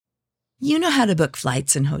You know how to book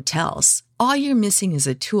flights and hotels. All you're missing is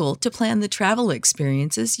a tool to plan the travel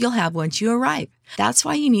experiences you'll have once you arrive. That's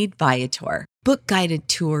why you need Viator. Book guided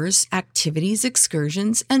tours, activities,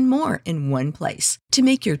 excursions, and more in one place to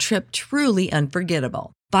make your trip truly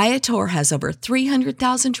unforgettable. Viator has over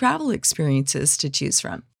 300,000 travel experiences to choose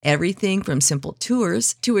from. Everything from simple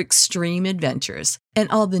tours to extreme adventures and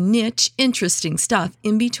all the niche, interesting stuff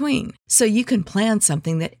in between. So you can plan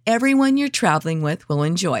something that everyone you're traveling with will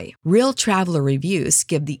enjoy. Real traveler reviews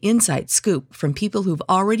give the inside scoop from people who've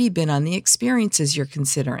already been on the experiences you're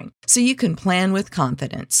considering. So you can plan with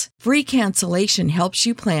confidence. Free cancellation helps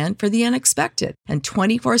you plan for the unexpected. And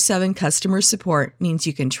 24/7 customer support means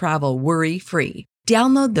you can travel worry-free.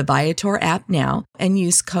 Download the Viator app now and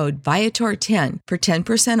use code Viator10 for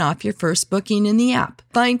 10% off your first booking in the app.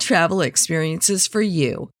 Find travel experiences for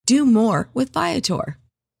you. Do more with Viator.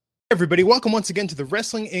 Everybody, welcome once again to the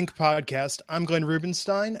Wrestling Inc. podcast. I'm Glenn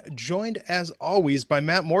Rubenstein, joined as always by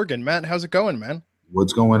Matt Morgan. Matt, how's it going, man?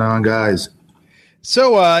 What's going on, guys?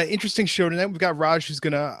 So, interesting show tonight. We've got Raj who's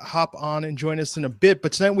going to hop on and join us in a bit.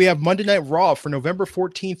 But tonight we have Monday Night Raw for November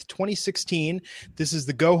 14th, 2016. This is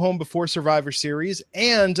the Go Home Before Survivor Series.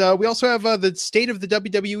 And we also have the State of the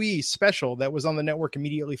WWE special that was on the network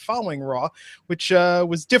immediately following Raw, which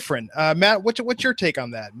was different. Matt, what's your take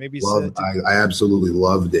on that? Maybe I absolutely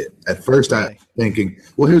loved it. At first, I was thinking,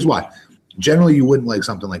 well, here's why. Generally, you wouldn't like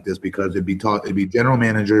something like this because it'd be general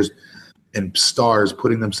managers and stars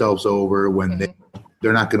putting themselves over when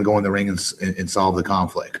they're not going to go in the ring and solve the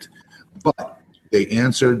conflict. But they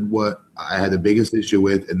answered what I had the biggest issue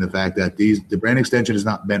with, and the fact that the brand extension has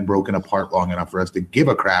not been broken apart long enough for us to give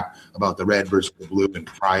a crap about the red versus the blue and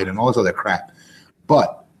pride and all this other crap.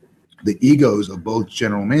 But the egos of both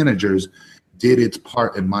general managers did its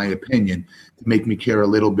part, in my opinion, to make me care a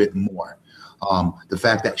little bit more. The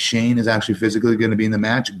fact that Shane is actually physically going to be in the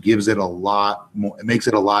match gives it a lot more. It makes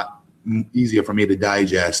it a lot easier for me to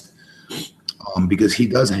digest, because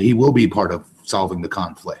he will be part of solving the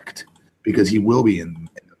conflict, because he will be in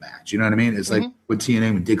the match. You know what I mean? It's like with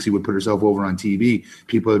TNA, when Dixie would put herself over on TV,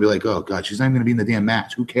 people would be like, oh God, she's not even going to be in the damn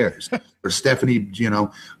match. Who cares? Or Stephanie,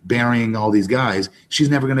 burying all these guys. She's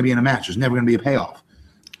never going to be in a match. There's never going to be a payoff.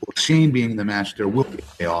 Well, Shane being in the match, there will be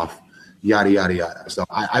a payoff, yada, yada, yada. So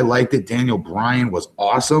I liked it. Daniel Bryan was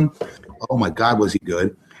awesome. Oh my God, was he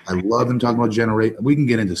good? I love them talking about generate. We can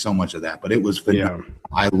get into so much of that, but it was phenomenal. Yeah.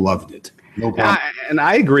 I loved it. No problem. And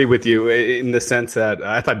I agree with you in the sense that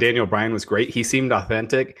I thought Daniel Bryan was great. He seemed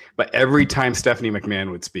authentic, but every time Stephanie McMahon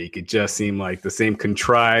would speak, it just seemed like the same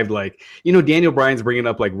contrived, Daniel Bryan's bringing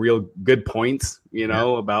up like real good points,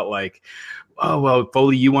 about like, oh, well,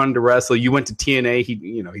 Foley, you wanted to wrestle. You went to TNA.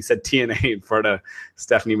 He said TNA in front of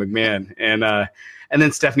Stephanie McMahon. And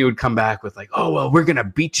then Stephanie would come back with like, oh, well, we're going to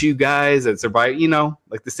beat you guys at Survivor,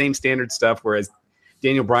 like the same standard stuff, whereas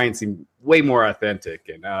Daniel Bryan seemed way more authentic.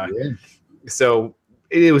 And so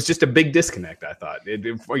it was just a big disconnect, I thought.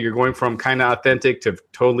 You're going from kind of authentic to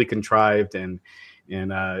totally contrived, and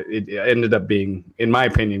it ended up being, in my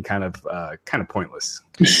opinion, kind of pointless.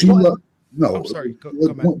 No, I'm sorry. Go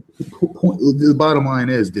the bottom line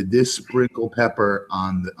is, did this sprinkle pepper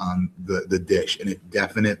on the dish? And it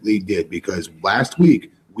definitely did, because last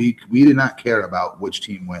week we did not care about which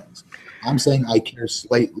team wins. I'm saying I care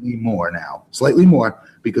slightly more now,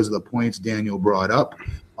 because of the points Daniel brought up,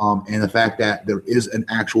 and the fact that there is an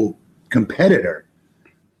actual competitor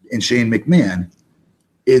in Shane McMahon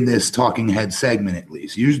in this talking head segment, at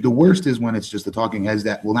least. Usually, the worst is when it's just the talking heads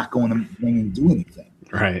that will not go in the ring and do anything.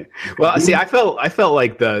 Right. Well, see, I felt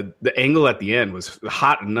like the angle at the end was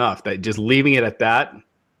hot enough that just leaving it at that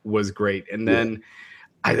was great. And then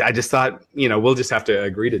I just thought, we'll just have to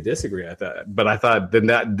agree to disagree at that. But I thought then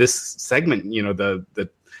that this segment, the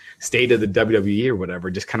state of the WWE or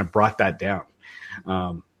whatever, just kind of brought that down.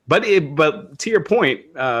 But to your point,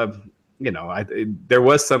 there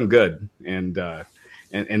was some good, and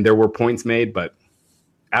there were points made. But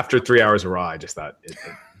after 3 hours of Raw, I just thought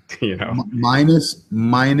minus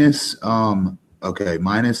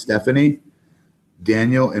Stephanie,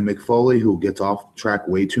 Daniel, and McFoley, who gets off track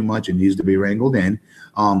way too much and needs to be wrangled in.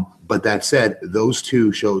 But that said, those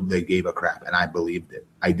two showed they gave a crap, and I believed it.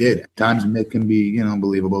 I did. At times Mick can be,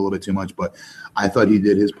 believable a little bit too much, but I thought he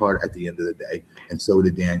did his part at the end of the day, and so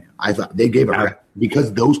did Daniel. I thought they gave a crap.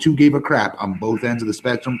 Because those two gave a crap on both ends of the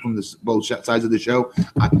spectrum from both sides of the show.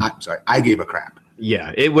 I gave a crap.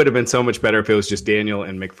 Yeah, it would have been so much better if it was just Daniel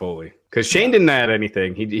and Mick Foley, because Shane didn't add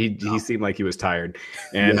anything. He seemed like he was tired,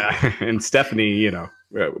 and and Stephanie,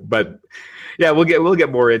 but yeah, we'll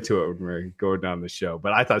get more into it when we're going down the show.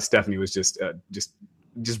 But I thought Stephanie was just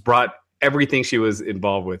brought everything she was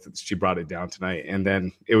involved with, she brought it down tonight, and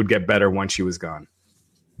then it would get better once she was gone.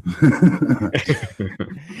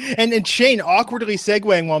 and Shane awkwardly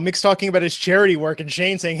segueing while Mick's talking about his charity work, and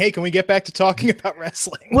Shane saying, "Hey, can we get back to talking about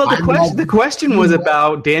wrestling?" Well, the question was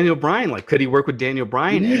about Daniel Bryan. Like, could he work with Daniel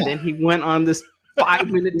Bryan? Yeah. And then he went on this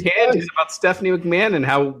 5-minute tangent about Stephanie McMahon and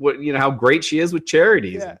how great she is with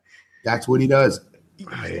charities. Yeah. That's what he does.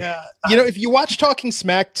 Yeah. If you watch Talking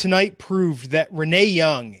Smack, tonight proved that Renee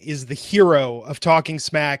Young is the hero of Talking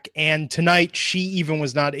Smack, and tonight she even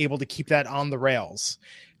was not able to keep that on the rails.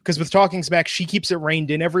 Because with Talking Smack, she keeps it reined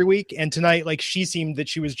in every week, and tonight, like, she seemed that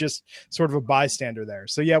she was just sort of a bystander there.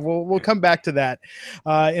 So yeah, we'll come back to that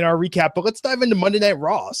in our recap. But let's dive into Monday Night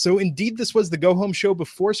Raw. So indeed, this was the go-home show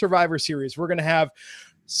before Survivor Series. We're going to have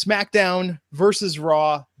SmackDown versus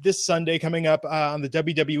Raw this Sunday coming up on the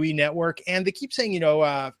WWE Network. And they keep saying,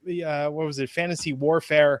 what was it? Fantasy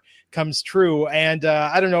warfare comes true. And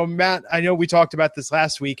I don't know, Matt, I know we talked about this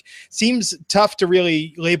last week. Seems tough to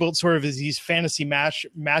really label it sort of as these fantasy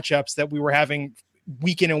matchups that we were having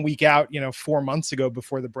week in and week out, 4 months ago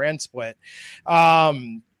before the brand split.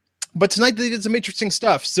 But tonight they did some interesting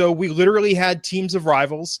stuff. So we literally had teams of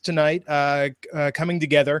rivals tonight coming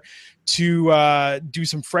together to do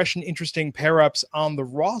some fresh and interesting pair-ups on the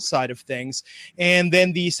Raw side of things. And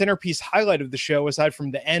then the centerpiece highlight of the show, aside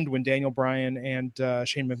from the end when Daniel Bryan and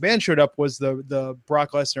Shane McMahon showed up, was the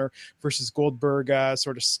Brock Lesnar versus Goldberg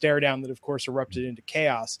sort of stare down that, of course, erupted into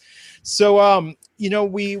chaos. So,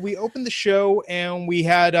 we opened the show and we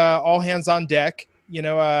had all hands on deck,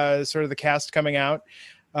 sort of the cast coming out.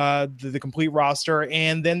 The complete roster,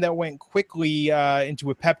 and then that went quickly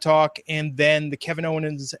into a pep talk, and then the Kevin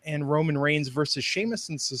Owens and Roman Reigns versus Sheamus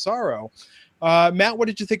and Cesaro. Matt, what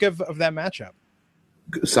did you think of that matchup?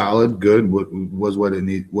 Solid, good. Was what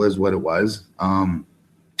it was. The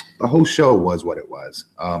whole show was what it was.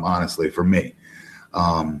 Honestly, for me,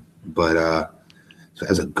 but so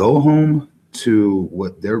as a go home to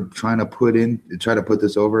what they're trying to put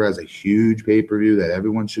this over as a huge pay-per-view that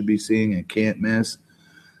everyone should be seeing and can't miss.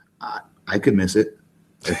 I could miss it.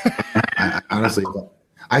 Honestly,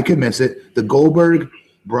 I could miss it. The Goldberg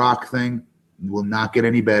Brock thing will not get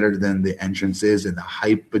any better than the entrances and the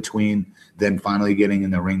hype between them finally getting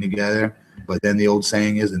in the ring together. But then the old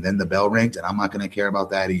saying is, and then the bell rings, and I'm not going to care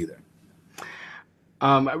about that either.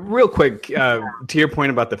 Real quick, to your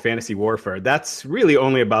point about the fantasy warfare, that's really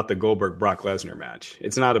only about the Goldberg Brock Lesnar match.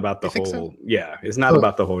 It's not about the whole. So? Yeah, it's not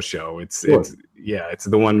about the whole show. It's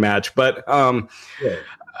the one match. But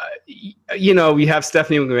you have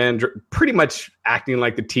Stephanie McMahon pretty much acting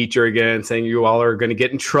like the teacher again, saying you all are going to get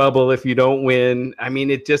in trouble if you don't win. I mean,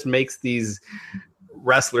 it just makes these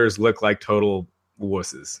wrestlers look like total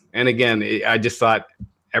wusses. And again, I just thought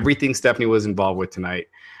everything Stephanie was involved with tonight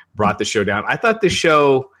brought the show down. I thought the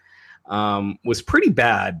show was pretty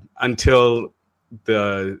bad until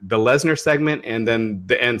the Lesnar segment, and then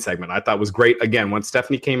the end segment I thought was great. Again, once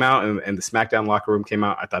Stephanie came out and the SmackDown locker room came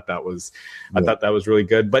out, I thought that was really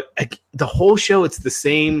good. But the whole show, it's the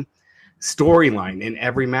same storyline in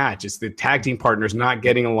every match. It's the tag team partners not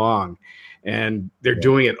getting along, and they're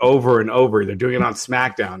doing it over and over. They're doing it on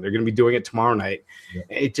SmackDown. They're going to be doing it tomorrow night. Yeah.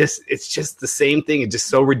 It's just the same thing. It's just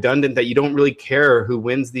so redundant that you don't really care who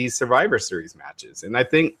wins these Survivor Series matches. And I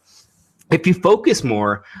think if you focus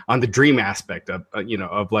more on the dream aspect of,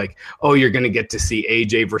 of like, oh, you're going to get to see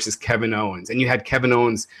AJ versus Kevin Owens. And you had Kevin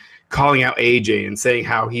Owens calling out AJ and saying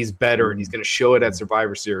how he's better and he's going to show it at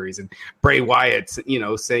Survivor Series. And Bray Wyatt,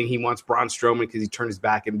 saying he wants Braun Strowman because he turned his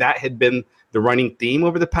back. And that had been the running theme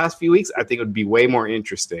over the past few weeks. I think it would be way more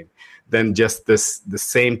interesting than just the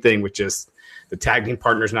same thing with just the tag team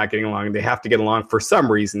partners not getting along, and they have to get along for some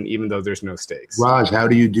reason, even though there's no stakes. Raj, how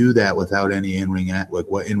do you do that without any in-ring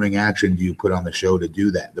what in-ring action do you put on the show to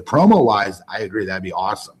do that? The promo-wise, I agree, that'd be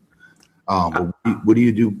awesome. What do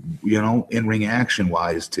you do, in-ring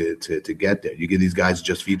action-wise to get there? You give these guys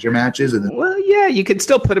just feature matches? Well, yeah, you could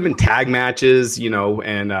still put them in tag matches,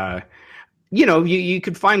 and, you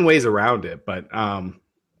could find ways around it, but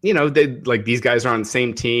they like these guys are on the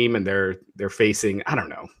same team and they're facing, I don't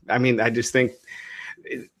know. I mean, I just think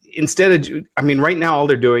right now all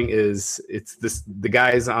they're doing is the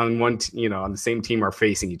guys on on the same team are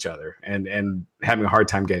facing each other and having a hard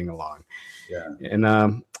time getting along. Yeah.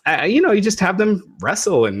 And, you just have them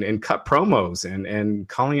wrestle and cut promos and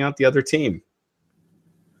calling out the other team.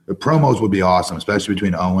 The promos would be awesome, especially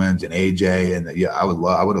between Owens and AJ. And I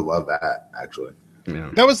would have loved that actually.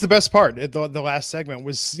 Yeah. That was the best part. The last segment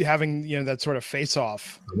was having that sort of face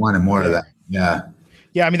off. I wanted more of that. Yeah.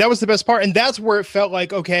 I mean, that was the best part, and that's where it felt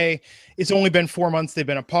like, okay, it's only been 4 months they've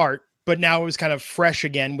been apart, but now it was kind of fresh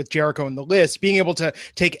again with Jericho in the list, being able to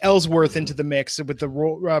take Ellsworth into the mix with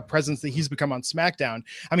the presence that he's become on SmackDown.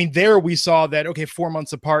 I mean, there we saw that, okay, 4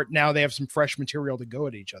 months apart, now they have some fresh material to go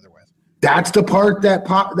at each other with. That's the part that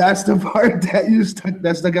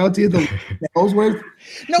stuck out to you. The Ellsworth.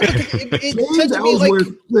 No, but it said to me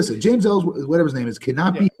listen, James Ellsworth, whatever his name is,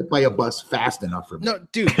 cannot be hit by a bus fast enough for me. No,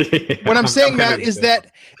 dude. What I'm saying, Matt, is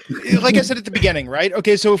that, like I said at the beginning, right?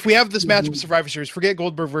 Okay, so if we have this match with Survivor Series, forget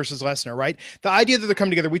Goldberg versus Lesnar, right? The idea that they're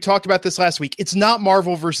coming together, we talked about this last week. It's not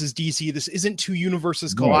Marvel versus DC. This isn't two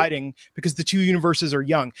universes colliding because the two universes are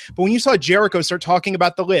young. But when you saw Jericho start talking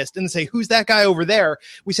about the list and say, "Who's that guy over there?"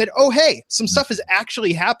 we said, "Oh, hey, some stuff has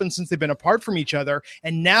actually happened since they've been apart from each other,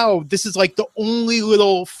 and now this is like the only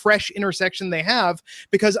little fresh intersection they have,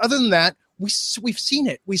 because other than that, we've seen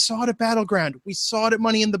it. We saw it at Battleground. We saw it at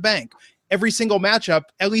Money in the Bank. Every single matchup,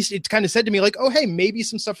 at least it kind of said to me like, oh, hey, maybe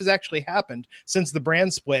some stuff has actually happened since the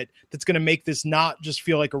brand split that's going to make this not just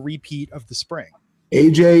feel like a repeat of the spring."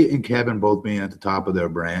 AJ and Kevin both being at the top of their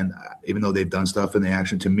brand, even though they've done stuff in the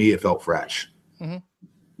action, to me, it felt fresh. Mm-hmm.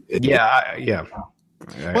 Yeah.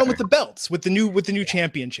 Well, with the belts, with the new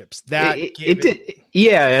championships, that it did.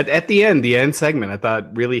 Yeah, at the end segment, I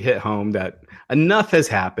thought really hit home that enough has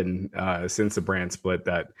happened since the brand split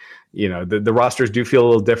that the rosters do feel a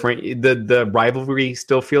little different. The rivalry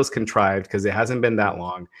still feels contrived because it hasn't been that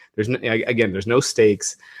long. There's no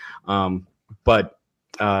stakes, but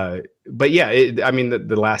yeah,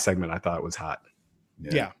 the last segment I thought was hot.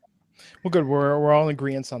 Yeah. Well, good. We're all in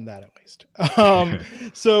agreement on that at least.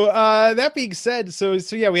 So that being said, so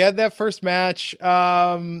yeah, we had that first match.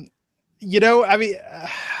 We'll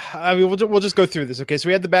just go through this. Okay, so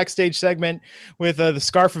we had the backstage segment with the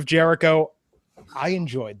Scarf of Jericho. I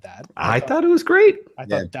enjoyed that. I thought it was great. I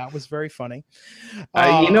thought that was very funny.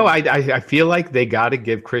 I feel like they got to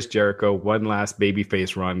give Chris Jericho one last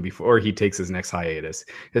babyface run before he takes his next hiatus,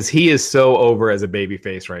 because he is so over as a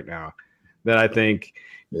babyface right now that I think.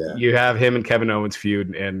 Yeah. You have him and Kevin Owens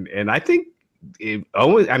feud, and I think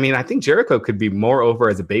I think Jericho could be more over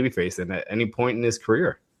as a babyface than at any point in his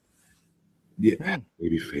career. Yeah,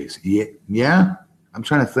 babyface. Yeah. I'm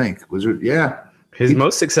trying to think. His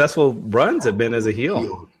most successful runs have been as a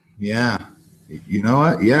heel. Yeah, you know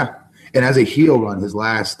what? Yeah, and as a heel run, his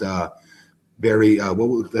last what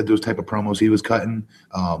was those type of promos he was cutting?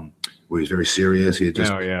 Where he's very serious. He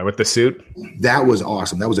just with the suit. That was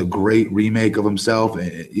awesome. That was a great remake of himself.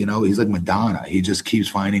 He's like Madonna. He just keeps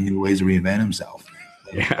finding new ways to reinvent himself.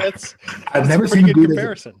 Yeah, I've never seen him do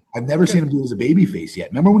it. I've never seen him do it as a babyface yet.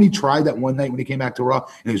 Remember when he tried that one night when he came back to Raw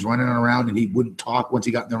and he was running around and he wouldn't talk once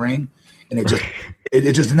he got in the ring, and it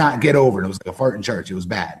just did not get over. And it was like a fart in church. It was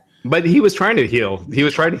bad. But he was trying to heal. He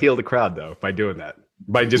was trying to heal the crowd though by doing that.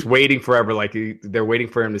 By just waiting forever, like they're waiting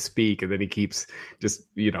for him to speak, and then he keeps just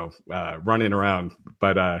running around.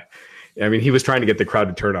 But he was trying to get the crowd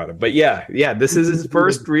to turn on him. But yeah, this is his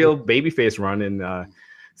first real babyface run in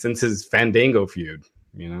since his Fandango feud.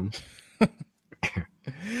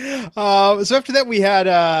 So after that, we had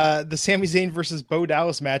the Sami Zayn versus Bo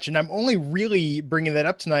Dallas match, and I'm only really bringing that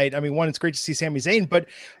up tonight. I mean, one, it's great to see Sami Zayn, but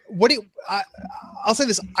I'll say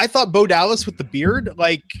this: I thought Bo Dallas with the beard,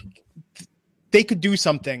 like. They could do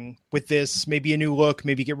something with this, maybe a new look,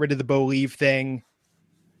 maybe get rid of the Bo Leave thing.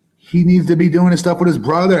 He needs to be doing his stuff with his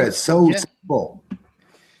brother. It's so simple.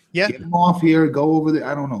 Yeah. Get him off here, go over there.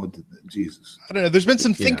 I don't know. Jesus. I don't know. There's been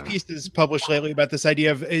some think pieces published lately about this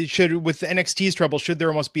idea of with NXT's trouble, should there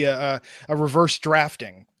almost be a reverse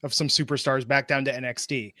drafting of some superstars back down to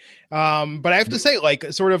NXT? But I have to say, like,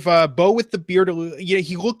 sort of Bo with the beard,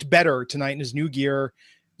 he looked better tonight in his new gear.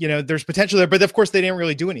 There's potential there, but of course they didn't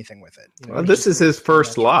really do anything with it. Well, this is his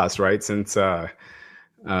first loss, right? Since they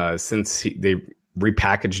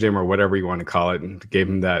repackaged him or whatever you want to call it and gave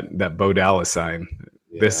him that Bo Dallas sign.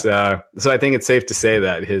 Yeah. So I think it's safe to say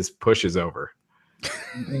that his push is over.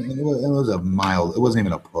 It was a mild. It wasn't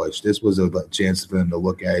even a push. This was a chance for him to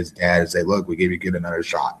look at his dad and say, "Look, we gave you kid another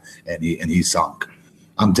shot," and he sunk.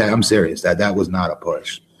 I'm serious. That was not a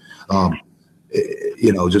push.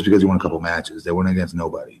 Just because he won a couple matches, they weren't against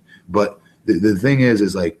nobody. But the thing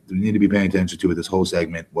is like, we need to be paying attention to it. This whole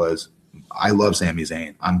segment was, I love Sami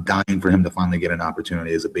Zayn. I'm dying for him to finally get an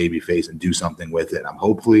opportunity as a babyface and do something with it. I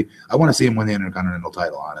want to see him win the Intercontinental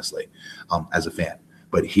title, honestly, as a fan.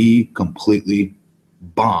 But he completely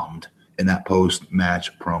bombed in that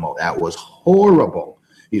post-match promo. That was horrible.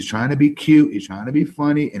 He's trying to be cute. He's trying to be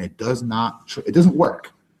funny, and it doesn't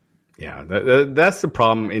work. Yeah, that's the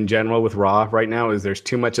problem in general with Raw right now is there's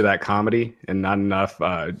too much of that comedy and not enough,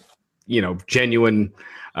 genuine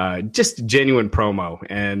promo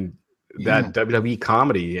and that WWE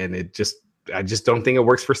comedy. And it just, I just don't think it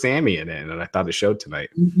works for Sammy in it, and I thought it showed tonight.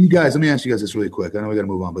 You guys, let me ask you guys this really quick. I know we got to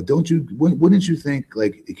move on, but wouldn't you think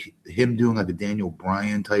like him doing like a Daniel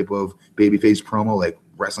Bryan type of babyface promo, like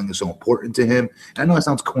wrestling is so important to him? And I know that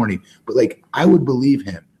sounds corny, but like I would believe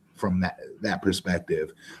him from that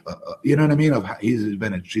perspective. You know what I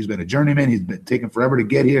mean? She's been a journeyman. He's been taking forever to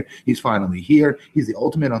get here. He's finally here. He's the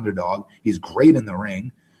ultimate underdog. He's great in the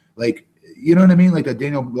ring. Like, you know what I mean? Like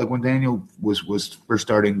when Daniel was first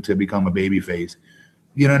starting to become a babyface,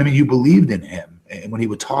 you know what I mean? You believed in him. And when he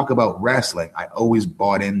would talk about wrestling, I always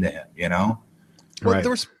bought into him, you know? Well, Right.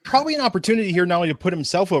 there was probably an opportunity here not only to put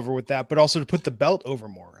himself over with that, but also to put the belt over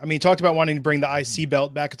more. I mean, he talked about wanting to bring the IC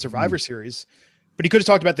belt back at Survivor Series, but he could have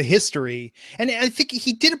talked about the history. And I think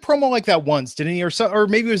he did a promo like that once, didn't he? Or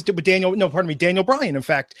maybe it was with Daniel Bryan, in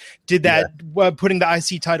fact, did that, putting the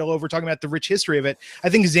IC title over, talking about the rich history of it. I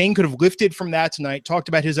think Zayn could have lifted from that tonight, talked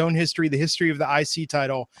about his own history, the history of the IC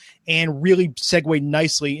title, and really segued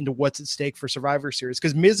nicely into what's at stake for Survivor Series.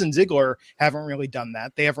 Because Miz and Ziggler haven't really done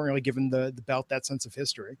that. They haven't really given the belt that sense of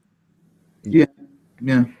history. Yeah.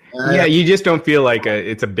 Yeah, you just don't feel like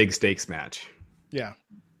it's a big stakes match. Yeah.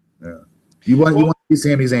 You want to see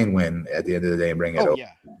Sami Zayn win at the end of the day and bring it over. Yeah.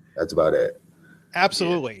 That's about it.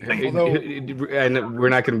 Absolutely. And we're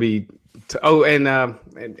not going to be.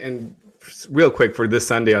 And real quick for this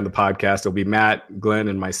Sunday on the podcast, it'll be Matt, Glenn,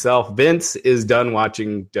 and myself. Vince is done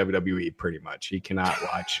watching WWE pretty much. He cannot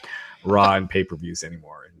watch Raw and pay-per-views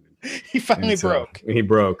anymore. He finally broke. He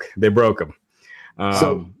broke. They broke him.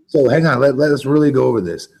 So hang on. Let us really go over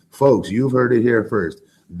this. Folks, you've heard it here first.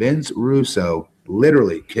 Vince Russo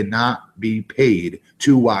literally cannot be paid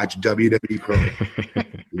to watch WWE Pro.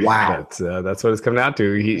 Wow. That's what it's coming out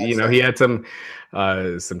to. He had some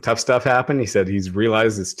tough stuff happen. He said he's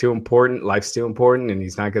realized it's too important. Life's too important, and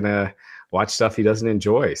he's not going to watch stuff he doesn't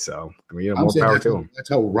enjoy. So, more power to him. That's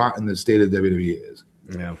how rotten the state of WWE is.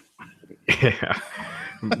 Yeah. Yeah.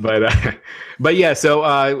 But yeah,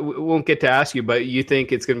 so we won't get to ask you, but you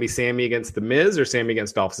think it's going to be Sammy against The Miz or Sammy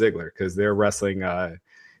against Dolph Ziggler? Because they're wrestling.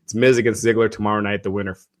 It's Miz against Ziggler tomorrow night. The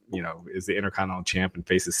winner, is the Intercontinental Champ and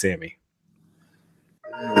faces Sammy.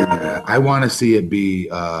 I want to see it be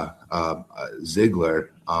Ziggler.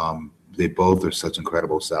 They both are such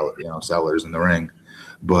incredible sellers in the ring,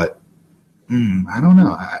 but I don't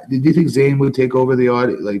know. Do you think Zayn would take over the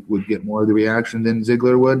audience? Like, would get more of the reaction than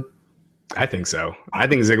Ziggler would? I think so. I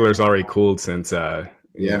think Ziggler's already cooled since he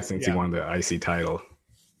won the IC title.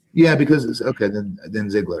 Yeah, because it's okay. Then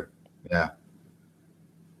Ziggler. Yeah.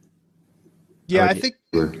 Yeah, I think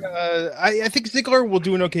I think Ziggler will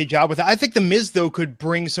do an okay job with it. I think The Miz, though, could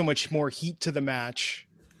bring so much more heat to the match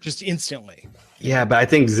just instantly. Yeah, but I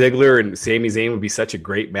think Ziggler and Sami Zayn would be such a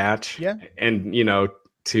great match. Yeah. And,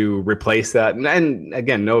 to replace that. And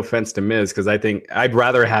again, no offense to Miz, because I think I'd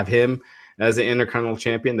rather have him as an Intercontinental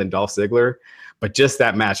Champion than Dolph Ziggler. But just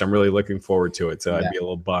that match, I'm really looking forward to it. So I'd be a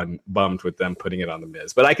little bummed with them putting it on The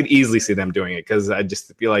Miz. But I could easily see them doing it because I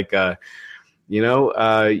just feel like, you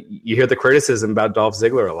hear the criticism about Dolph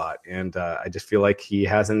Ziggler a lot. And I just feel like he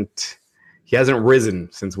hasn't risen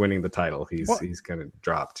since winning the title. He's kind of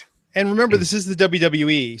dropped. And remember, this is the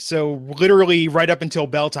WWE. So literally right up until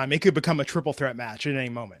bell time, it could become a triple threat match at any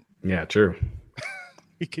moment. Yeah, true.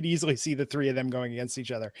 We could easily see the three of them going against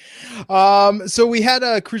each other. So we had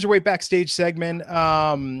a Cruiserweight backstage segment.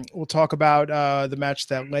 We'll talk about the match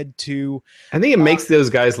that led to. I think it makes those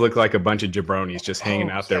guys look like a bunch of jabronis just hanging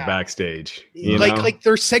out there backstage. Like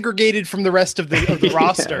they're segregated from the rest of the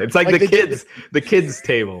roster. It's like the kids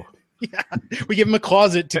table. Yeah, we give them a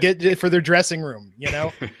closet to get for their dressing room.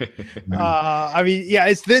 I mean,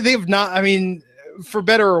 yeah, they've not. I mean, for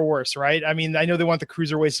better or worse, right? I mean, I know they want the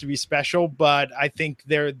cruiserweights to be special, but I think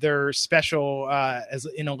they're special as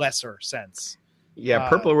in a lesser sense. Yeah,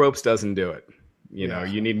 Purple Ropes doesn't do it.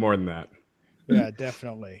 You need more than that. Yeah,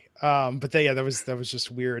 definitely. But that was just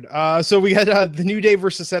weird. So we had the New Day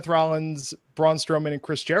versus Seth Rollins, Braun Strowman, and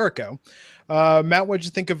Chris Jericho. Matt, what did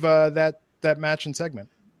you think of that match and segment?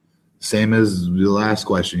 Same as the last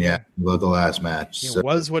question, about the last match. It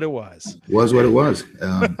was what it was. Was what it was.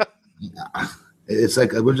 It's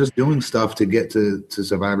like we're just doing stuff to get to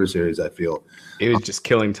Survivor Series, I feel. It was just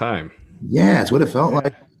killing time. Yeah, it's what it felt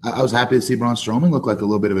like. I was happy to see Braun Strowman look like a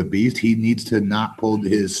little bit of a beast. He needs to not pull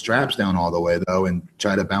his straps down all the way, though, and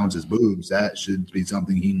try to bounce his boobs. That should be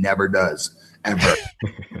something he never does, ever.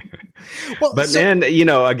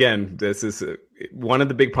 Again, this is one of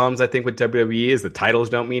the big problems I think with WWE is the titles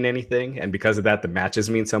don't mean anything, and because of that, the matches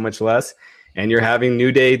mean so much less. And you're having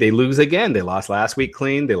New Day. They lose again. They lost last week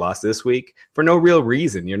clean. They lost this week for no real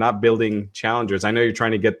reason. You're not building challengers. I know you're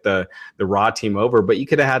trying to get the Raw team over, but you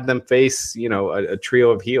could have had them face, a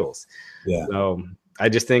trio of heels. Yeah. So I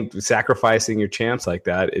just think sacrificing your champs like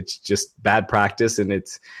that, it's just bad practice, and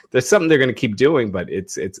there's something they're going to keep doing, but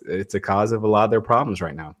it's a cause of a lot of their problems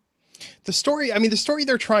right now. The story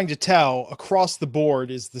they're trying to tell across the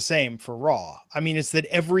board is the same for Raw. I mean, it's that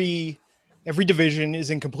every division is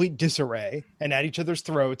in complete disarray and at each other's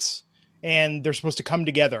throats, and they're supposed to come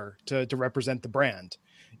together to represent the brand.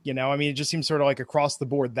 It just seems sort of like across the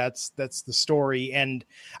board, that's the story. And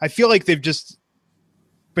I feel like they've just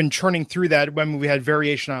been churning through that when we had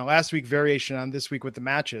variation on it last week, variation on this week with the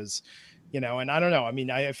matches, and I don't know. I mean,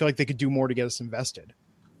 I feel like they could do more to get us invested.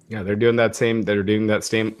 Yeah, they're doing that same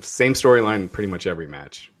storyline pretty much every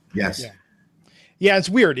match. Yes. Yeah, it's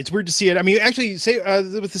weird. It's weird to see it. I mean, actually, say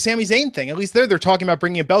with the Sami Zayn thing, at least they're talking about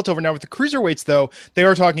bringing a belt over. Now with the cruiserweights, though, they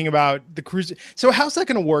are talking about the cruiser. So how's that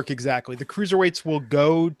going to work exactly? The cruiserweights will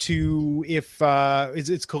go to it's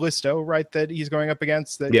Kalisto, right? That he's going up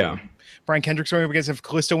against. That Brian Kendrick's going up against. If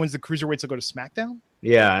Kalisto wins the cruiserweights, they'll go to SmackDown.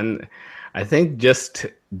 Yeah, and I think just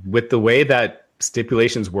with the way that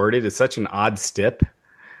stipulation's worded, it's such an odd stip.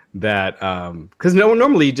 That because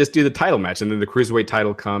normally you just do the title match and then the cruiserweight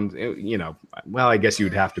title comes, well, I guess you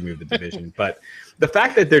would have to move the division, but the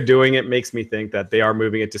fact that they're doing it makes me think that they are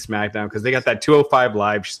moving it to SmackDown, because they got that 205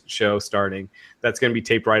 live show starting that's going to be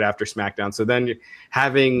taped right after SmackDown. So then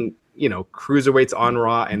having cruiserweights on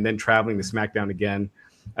Raw and then traveling to SmackDown again,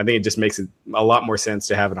 I think it just makes it a lot more sense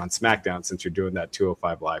to have it on SmackDown since you're doing that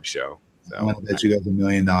 205 live show. So I'm gonna bet you guys $1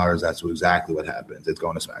 million. That's exactly what happens. It's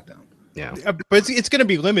going to SmackDown. Yeah, but it's going to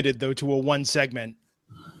be limited though to a 1-segment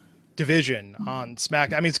division on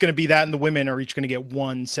SmackDown. I mean, it's going to be that, and the women are each going to get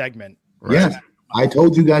 1 segment. Right? Yes, I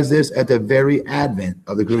told you guys this at the very advent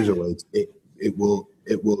of the cruiserweights. It will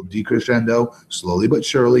decrescendo slowly but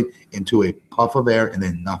surely into a puff of air and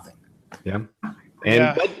then nothing. Yeah.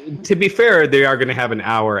 But to be fair, they are going to have an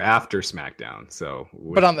hour after SmackDown. So,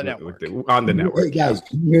 but on the network. On the network. Hey guys,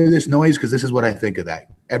 can you hear this noise? Because this is what I think of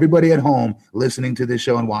that. Everybody at home listening to this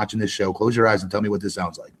show and watching this show, close your eyes and tell me what this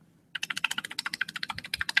sounds like.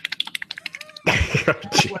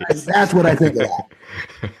 That's what I think of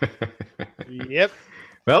that. Yep.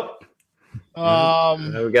 Well, we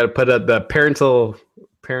got to put up the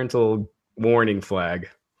parental warning flag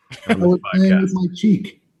on this podcast. With my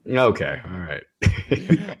cheek. Okay, all right.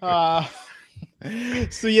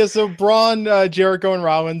 So Braun, Jericho, and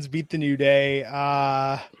Rollins beat the New Day.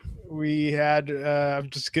 We had I'm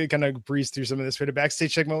just gonna kind of breeze through some of this. We had a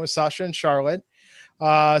backstage segment with Sasha and Charlotte.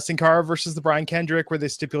 Sin Cara versus the Brian Kendrick, where they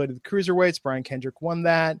stipulated the cruiserweights. Brian Kendrick won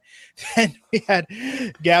that. Then we had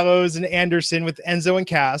Gallows and Anderson with Enzo and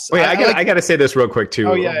Cass. Wait, I got to say this real quick too.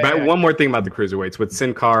 Oh, One more thing about the cruiserweights with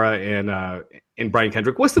Sin Cara and Brian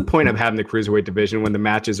Kendrick. What's the point of having the cruiserweight division when the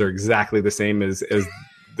matches are exactly the same as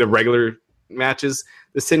the regular matches?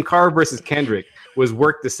 The Sin Cara versus Kendrick was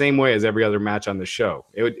worked the same way as every other match on the show.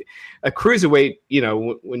 A cruiserweight,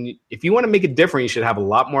 if you want to make it different, you should have a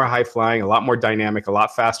lot more high flying, a lot more dynamic, a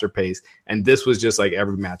lot faster pace. And this was just like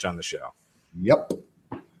every match on the show. Yep.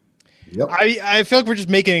 I feel like we're just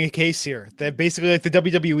making a case here that basically like the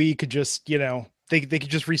WWE could just, they could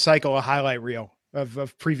just recycle a highlight reel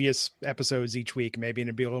of previous episodes each week, maybe, and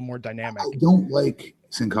it'd be a little more dynamic. I don't like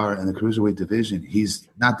Sin Cara in the cruiserweight division. He's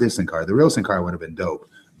not this Sin Cara. The real Sin Cara would have been dope.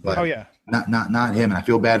 But not him. And I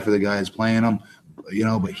feel bad for the guys playing him,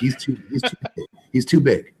 but he's too big. He's too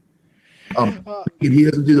big. He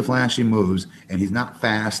doesn't do the flashy moves, and he's not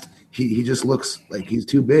fast. He just looks like he's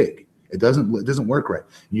too big. It doesn't work right.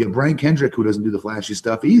 You have Brian Kendrick, who doesn't do the flashy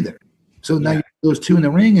stuff either. So now you have those two in the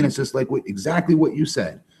ring, and it's just like exactly what you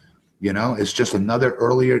said. It's just another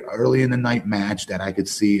early in the night match that I could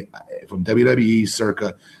see from WWE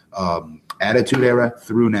circa Attitude Era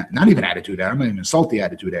through now. Not even Attitude Era. I'm not even insult the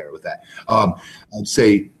Attitude Era with that. I'd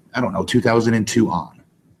say, 2002 on.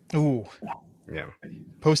 Ooh. Yeah.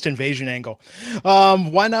 Post-invasion angle.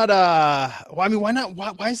 Why not? Why not?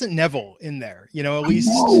 Why isn't Neville in there? At least.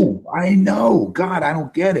 I know. God, I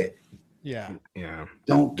don't get it. Yeah.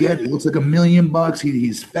 Don't get it. It looks like $1 million.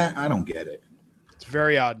 He's fat. I don't get it. It's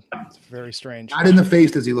very odd. It's very strange. Not in the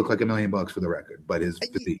face does he look like $1 million for the record, but his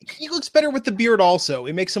physique. He looks better with the beard. Also,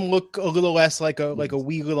 it makes him look a little less like a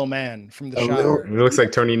wee little man from the Shire. It looks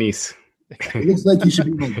like Tony Nese. It looks like he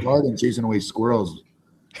should be in a garden chasing away squirrels.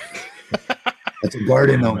 That's a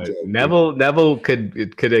garden gnome. Neville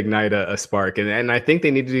could ignite a spark, and I think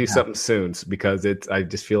they need to do something soon because I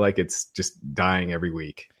just feel like it's just dying every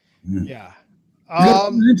week. Yeah.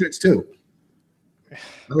 Hendricks too.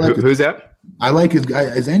 Who's that? I like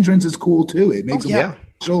his entrance is cool too. It makes him yeah.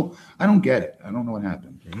 so. I don't get it. I don't know what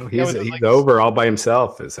happened. He's over all by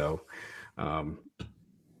himself. So,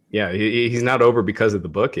 he's not over because of the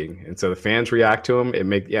booking, and so the fans react to him.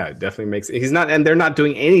 It definitely makes. He's not, and they're not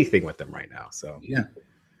doing anything with him right now. So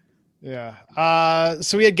yeah.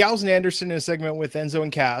 So we had Gallows and Anderson in a segment with Enzo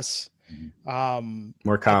and Cass.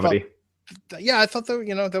 More comedy. I thought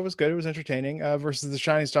that was good. It was entertaining. Versus the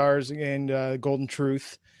Shining Stars and Golden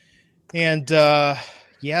Truth, and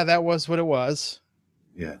that was what it was.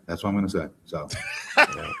 Yeah, that's what I'm going to say. So,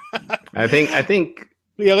 I think.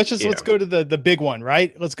 Yeah, let's go to the big one,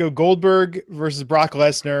 right? Let's go Goldberg versus Brock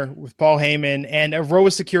Lesnar with Paul Heyman and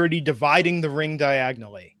Aroa Security dividing the ring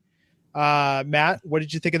diagonally. Matt, what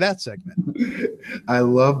did you think of that segment? I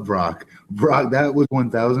love Brock. That was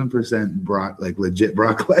 1000% Brock, like legit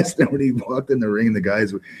Brock Lesnar. When he walked in the ring, the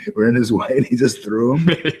guys were in his way and he just threw him.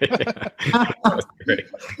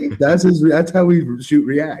 That's how we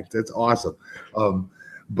react. That's awesome.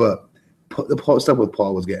 But the stuff with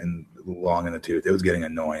Paul was getting long in the tooth. It was getting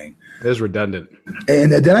annoying. It was redundant.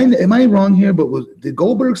 And am I wrong here? But did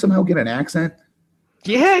Goldberg somehow get an accent?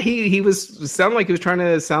 Yeah, he sounded like he was trying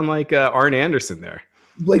to sound like Arn Anderson there.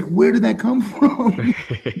 Like, where did that come from?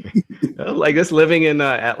 Like us living in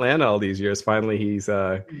Atlanta all these years. Finally, he's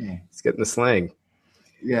getting the slang.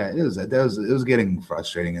 Yeah, it was getting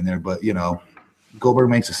frustrating in there. But Goldberg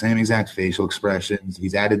makes the same exact facial expressions.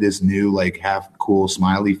 He's added this new like half cool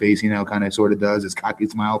smiley face, kind of sort of does this cocky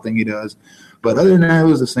smile thing he does. But other than that, it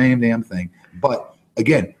was the same damn thing. But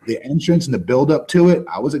again, the entrance and the build up to it,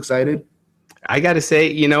 I was excited. I got to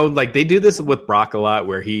say, like they do this with Brock a lot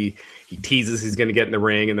where he teases he's going to get in the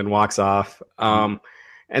ring and then walks off. And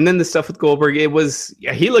then the stuff with Goldberg,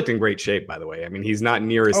 he looked in great shape, by the way. I mean, he's not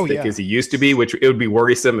near as thick as he used to be, which it would be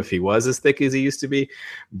worrisome if he was as thick as he used to be.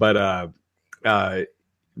 But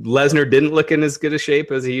Lesnar didn't look in as good a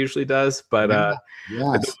shape as he usually does. But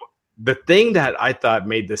the thing that I thought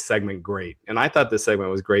made this segment great, and I thought this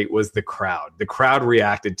segment was great, was the crowd. The crowd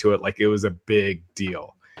reacted to it like it was a big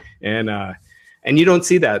deal. And you don't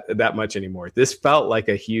see that much anymore. This felt like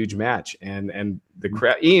a huge match, and the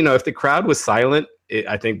crowd. If the crowd was silent,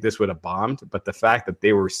 I think this would have bombed. But the fact that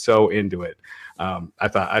they were so into it, I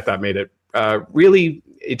thought made it really.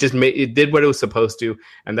 It did what it was supposed to,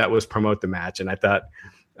 and that was promote the match. And I thought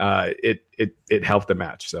it helped the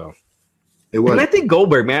match. So. It was. And I think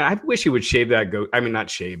Goldberg, man, I wish he would shave that not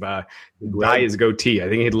shave, dye his goatee. I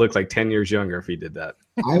think he'd look like 10 years younger if he did that.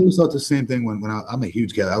 I always thought the same thing when I was a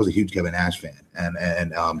huge Kevin Nash fan,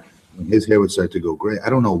 and when his hair would start to go gray, I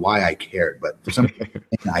don't know why I cared, but for some reason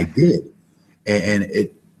I did, and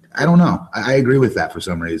it. I don't know. I agree with that for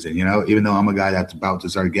some reason. Even though I'm a guy that's about to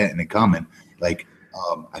start getting it coming, like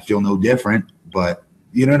I feel no different, but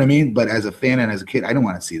you know what I mean. But as a fan and as a kid, I don't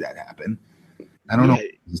want to see that happen. I don't know. I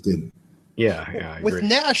just didn't. Yeah, I agree. With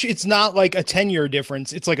Nash, it's not like a 10-year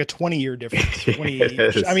difference. It's like a 20-year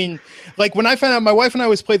difference. I mean, like when I found out, my wife and I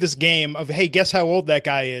always play this game of, hey, guess how old that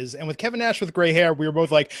guy is? And with Kevin Nash with gray hair, we were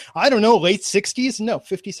both like, I don't know, late 60s? No,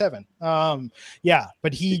 57.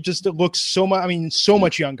 But he just looks so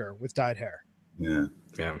much younger with dyed hair. Yeah.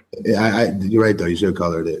 You're right, though. You should have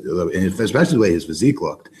colored it a little, and especially the way his physique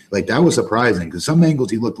looked. Like, that was surprising because some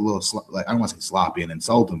angles he looked a little, I don't want to say sloppy and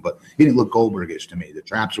insult him, but he didn't look Goldbergish to me. The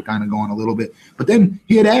traps were kind of going a little bit, but then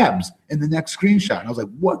he had abs in the next screenshot, and I was like,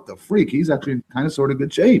 what the freak? He's actually in kind of sort of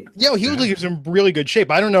good shape. Yeah, he was in really good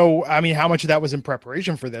shape. I don't know, how much of that was in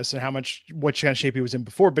preparation for this and what kind of shape he was in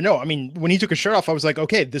before, but no, when he took his shirt off, I was like,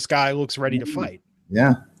 okay, this guy looks ready to fight.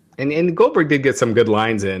 Yeah. And Goldberg did get some good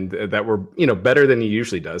lines in that were, better than he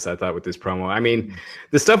usually does, I thought, with this promo. I mean,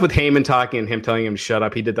 the stuff with Heyman talking and him telling him to shut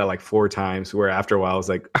up, he did that like 4 times, where after a while I was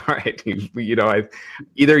like, all right,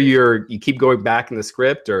 either you keep going back in the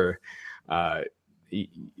script or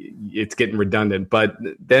it's getting redundant. But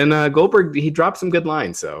then Goldberg, he dropped some good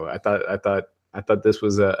lines. So I thought this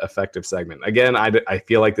was an effective segment. Again, I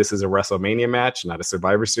feel like this is a WrestleMania match, not a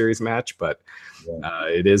Survivor Series match, but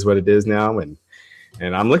it is what it is now.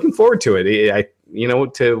 And I'm looking forward to it.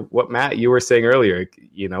 To what Matt, you were saying earlier,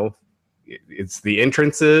 it's the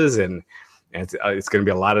entrances and it's going to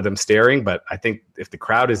be a lot of them staring. But I think if the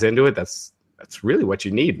crowd is into it, that's really what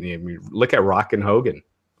you need. I mean, look at Rock and Hogan.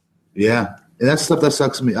 Yeah, and that's stuff that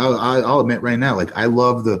sucks me. I'll admit right now, like I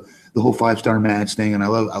love the whole 5-star match thing, and I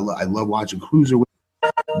love watching Cruiserweight.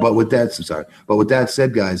 But with that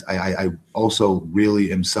said, guys, I also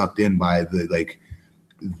really am sucked in by the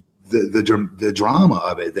drama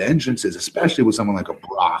of it, the entrances, especially with someone like a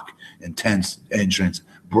Brock, intense entrance,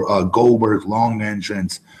 Goldberg long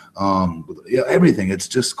entrance, everything. It's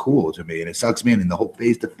just cool to me, and it sucks me in. And the whole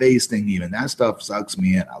face-to-face thing, even that stuff sucks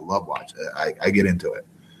me in. I love watching it. I get into it.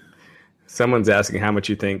 Someone's asking how much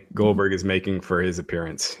you think Goldberg is making for his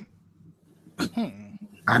appearance.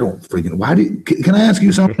 I don't freaking. Can I ask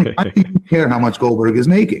you something? Why do you care how much Goldberg is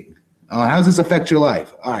making? How does this affect your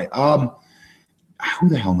life? All right. Who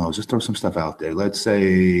the hell knows? Just throw some stuff out there. Let's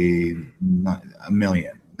say $1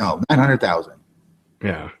 million. No, 900,000.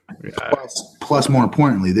 Yeah. Plus, more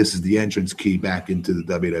importantly, this is the entrance key back into the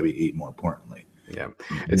WWE. More importantly. Yeah.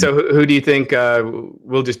 And so, who do you think?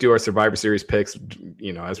 We'll just do our Survivor Series picks,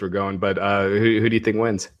 as we're going. But who do you think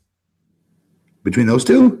wins? Between those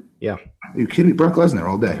two? Yeah. Are you kidding me? Brock Lesnar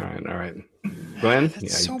all day. All right. Glenn?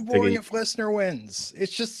 It's so boring if Lesnar wins.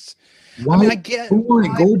 It's just. Why? I mean, I get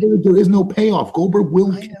boring. Goldberg. There is no payoff. Goldberg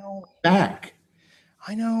will get back.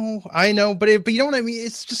 I know, but you know what I mean.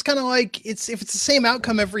 It's just kind of like if it's the same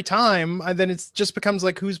outcome every time, then it just becomes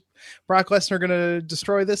like, who's Brock Lesnar going to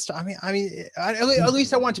destroy this? At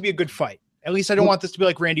least I want it to be a good fight. At least I don't want this to be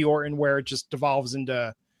like Randy Orton, where it just devolves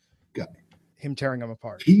into him tearing him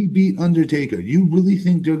apart. He beat Undertaker. You really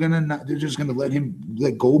think they're just gonna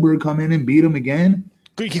let Goldberg come in and beat him again?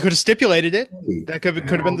 He could have stipulated it. That could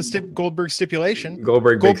have been the Goldberg stipulation.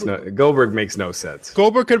 Goldberg makes no sense.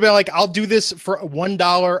 Goldberg could have been like, "I'll do this for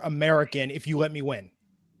 $1 American if you let me win."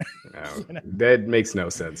 No, that makes no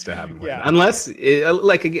sense to have him win. Unless,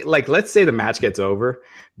 let's say the match gets over,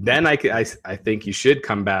 then I think you should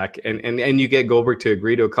come back and you get Goldberg to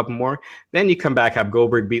agree to a couple more. Then you come back, have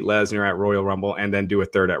Goldberg beat Lesnar at Royal Rumble, and then do a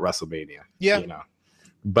third at WrestleMania. Yeah,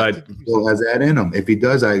 But still has that in him. If he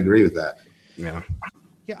does, I agree with that. Yeah.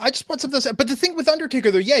 Yeah, I just want something. But the thing with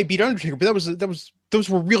Undertaker, though, he beat Undertaker, but those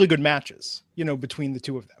were really good matches, between the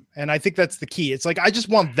two of them. And I think that's the key. It's like, I just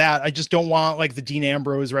want that. I just don't want like the Dean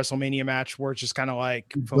Ambrose WrestleMania match where it's just kind of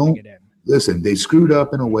like phoning it in. Listen, they screwed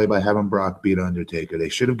up in a way by having Brock beat Undertaker. They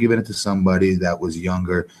should have given it to somebody that was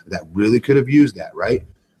younger that really could have used that, right?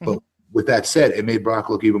 Mm-hmm. But with that said, it made Brock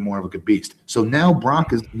look even more of a beast. So now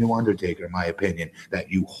Brock is the new Undertaker, in my opinion,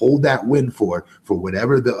 that you hold that win for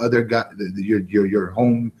whatever the other guy, your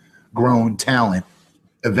homegrown talent,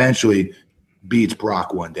 eventually beats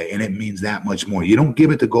Brock one day, and it means that much more. You don't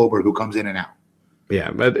give it to Goldberg, who comes in and out.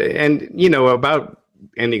 Yeah, but about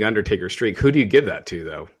ending Undertaker's streak, who do you give that to,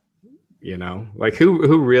 though? Like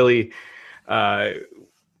who really? I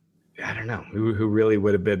don't know who really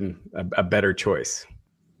would have been a better choice.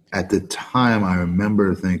 At the time, I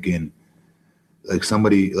remember thinking, like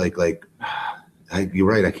somebody like you're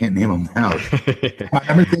right. I can't name him now. I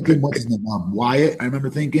remember thinking, what's his name? Wyatt. I remember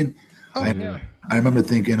thinking. I remember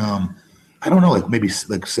thinking. I don't know, like maybe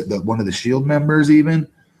like one of the Shield members even.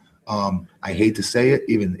 I hate to say it,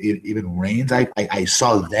 even Reigns. I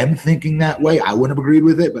saw them thinking that way. I wouldn't have agreed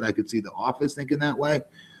with it, but I could see the Office thinking that way.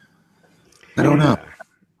 I don't know.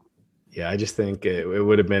 Yeah, I just think it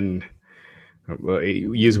would have been. Well,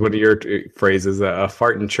 use one of your phrases, a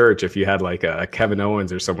fart in church, if you had like a Kevin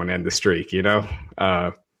Owens or someone end the streak, it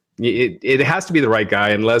has to be the right guy,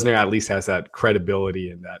 and Lesnar at least has that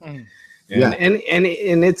credibility in that. And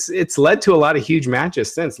it's led to a lot of huge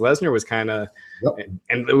matches since. Lesnar was kind of,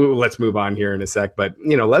 and let's move on here in a sec, but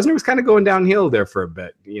Lesnar was kind of going downhill there for a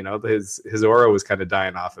bit. His aura was kind of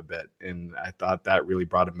dying off a bit, and I thought that really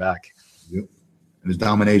brought him back. Yep. And his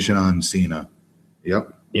domination on Cena.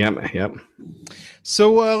 Yep.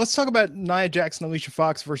 So let's talk about Nia Jax and Alicia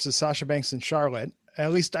Fox versus Sasha Banks and Charlotte.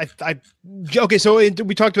 At least okay. So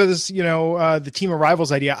we talked about this, the Team of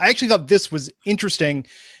Rivals idea. I actually thought this was interesting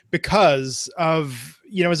because of,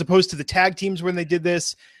 as opposed to the tag teams when they did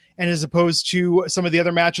this, and as opposed to some of the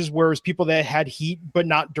other matches where it was people that had heat but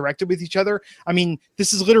not directed with each other. I mean,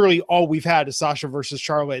 this is literally all we've had is Sasha versus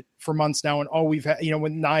Charlotte for months now, and all we've had,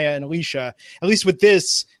 with Nia and Alicia. At least with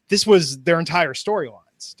this was their entire storylines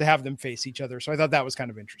to have them face each other. So I thought that was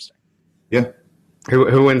kind of interesting. Yeah.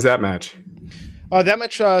 Who wins that match? That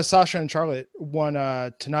match, Sasha and Charlotte won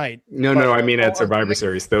tonight. No, I mean at Survivor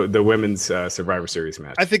Series, the women's Survivor Series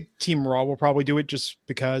match. I think Team Raw will probably do it just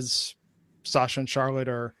because Sasha and Charlotte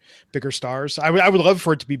are bigger stars. I would love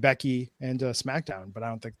for it to be Becky and SmackDown, but I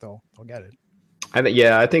don't think they'll get it.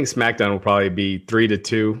 I think SmackDown will probably be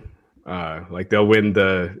 3-2. Like they'll win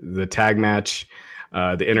the tag match,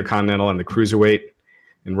 the Intercontinental and the Cruiserweight,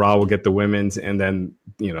 and Raw will get the women's, and then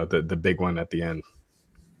the big one at the end.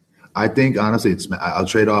 I think honestly, I'll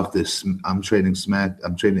trade off this. I'm trading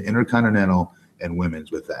Intercontinental and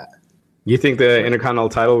women's with that. You think the Intercontinental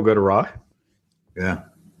title will go to Raw? Yeah,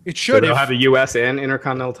 it should. So they'll have the U.S. and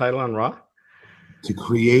Intercontinental title on Raw to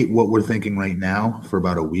create what we're thinking right now for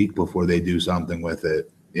about a week before they do something with it.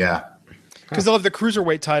 Yeah. because they'll have the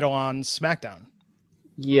cruiserweight title on SmackDown.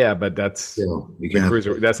 Yeah, but that's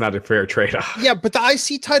that's not a fair trade-off. Yeah, but the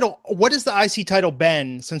IC title, what has the IC title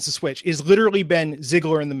been since the switch? Is literally been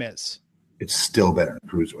Ziggler and The Miz. It's still better than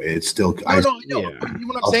cruiserweight. It's still. I know. Yeah. You know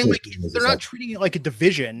what I'm saying? Like, they're not treating it like a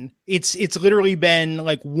division. It's literally been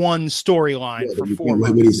like one storyline for 4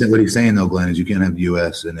 months. What he's saying though, Glenn, is you can't have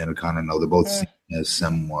US and Intercontinental. They're both seen as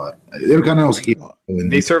somewhat. Intercontinental.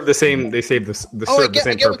 They serve the same. They serve the same I get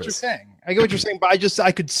purpose. What you're saying. I get what you're saying, but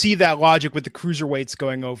I could see that logic with the cruiserweights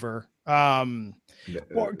going over. Or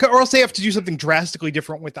else they have to do something drastically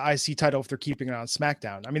different with the IC title if they're keeping it on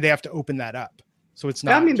SmackDown. I mean, they have to open that up. So it's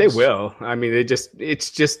not. I mean, they will. I mean,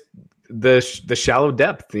 it's just the shallow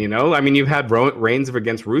depth, you know. I mean, you've had Reigns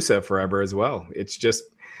against Rusev forever as well. It's just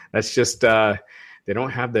they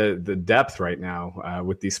don't have the depth right now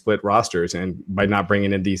with these split rosters, and by not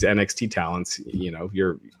bringing in these NXT talents, you know,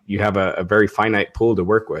 you have a very finite pool to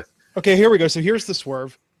work with. Okay, here we go. So here's the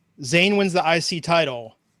swerve: Zayn wins the IC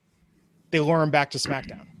title. They lure him back to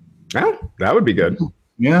SmackDown. Oh, that would be good.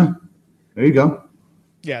 Yeah, there you go.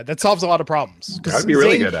 Yeah, that solves a lot of problems. That would be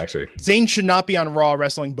really good, actually. Zayn should not be on Raw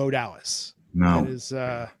wrestling Bo Dallas. No. That is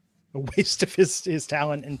a waste of his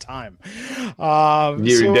talent and time.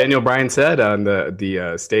 Daniel Bryan said on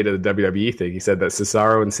the state of the WWE thing, he said that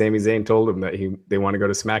Cesaro and Sami Zayn told him that they want to go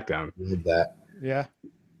to SmackDown. Love that. Yeah.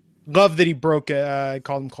 Love that he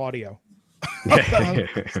called him Claudio.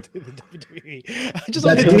 Just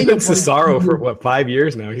like Cesaro for 5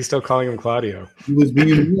 years now. He's still calling him Claudio. He was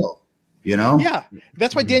being real. You know? Yeah.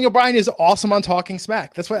 That's why Daniel Bryan is awesome on Talking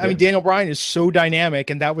Smack. That's why, I mean, Daniel Bryan is so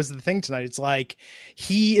dynamic, and that was the thing tonight. It's like,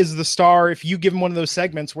 he is the star. If you give him one of those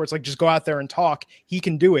segments where it's like, just go out there and talk, he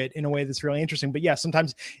can do it in a way that's really interesting. But yeah,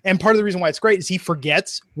 sometimes, and part of the reason why it's great is he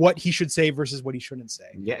forgets what he should say versus what he shouldn't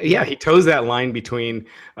say. Yeah. He toes that line between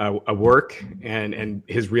a work and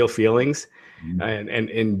his real feelings.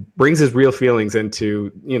 And brings his real feelings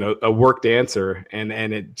into, you know, a worked answer, and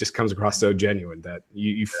it just comes across so genuine that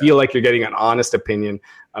you feel like you're getting an honest opinion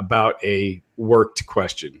about a worked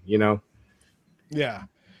question, you know? Yeah.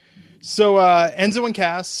 So Enzo and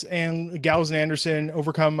Cass and Gallows and Anderson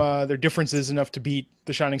overcome their differences enough to beat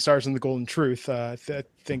the Shining Stars and the Golden Truth. I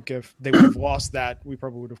think if they would have lost that, we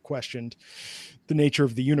probably would have questioned the nature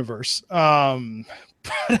of the universe. So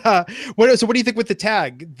what do you think with the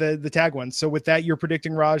tag one? So with that, you're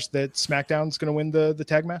predicting, Raj, that SmackDown's going to win the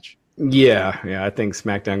tag match? Yeah. I think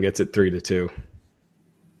SmackDown gets it 3-2.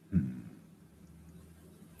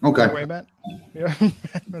 Okay. Way, Matt? Yeah.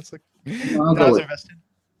 That's like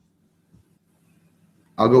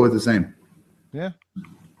I'll go with the same. Yeah.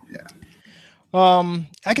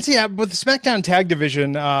 I can see that with the SmackDown tag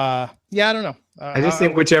division. I don't know. I just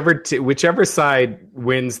think whichever side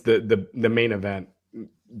wins the main event,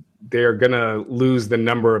 they're gonna lose the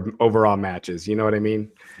number of overall matches. You know what I mean?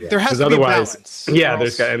 Yeah. There has to be a balance. Yeah,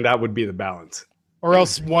 and that would be the balance. Or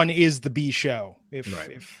else one is the B show if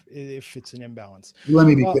it's an imbalance. Let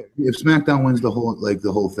me be clear. If SmackDown wins the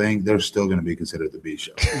whole thing, they're still going to be considered the B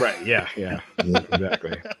show. Right? Yeah,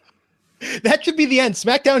 exactly. That should be the end.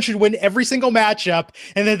 SmackDown should win every single matchup,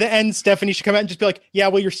 and then at the end, Stephanie should come out and just be like, "Yeah,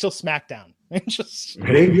 well, you're still SmackDown." Just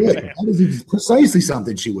that is precisely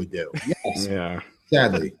something she would do. Yes. Yeah.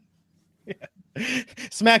 Sadly.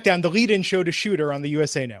 SmackDown, the lead-in show to Shooter on the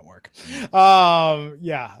USA Network. I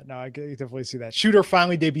can definitely see that. Shooter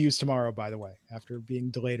finally debuts tomorrow, by the way, after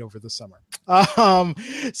being delayed over the summer.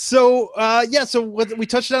 So what we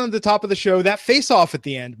touched on at the top of the show, that face-off at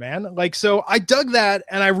the end, man. Like, so I dug that,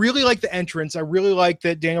 and I really like the entrance. I really like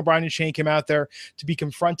that Daniel Bryan and Shane came out there to be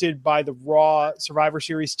confronted by the Raw Survivor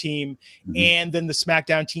Series team, and then the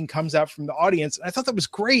SmackDown team comes out from the audience. And I thought that was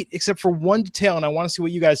great, except for one detail, and I want to see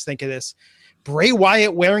what you guys think of this. Bray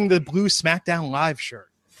Wyatt wearing the blue SmackDown Live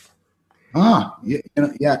shirt.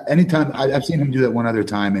 Anytime I've seen him do that one other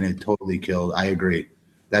time, and it totally killed. I agree.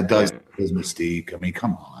 That does his mystique. I mean,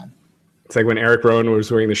 come on. It's like when Eric Rowan was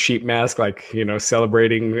wearing the sheep mask, like, you know,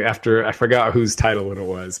 celebrating after, I forgot whose title it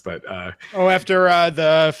was, but after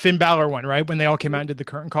the Finn Balor one, right? When they all came out and did the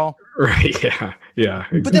curtain call. Right. Yeah.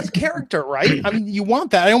 But that's character, right? I mean, you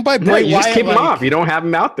want that. I don't buy Bray Wyatt. You just keep him off. You don't have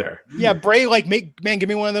him out there. Yeah, Bray, give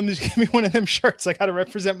me one of them. Give me one of them shirts. I got to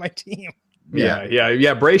represent my team.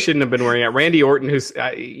 Yeah. Bray shouldn't have been wearing it. Randy Orton, who's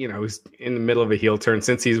who's in the middle of a heel turn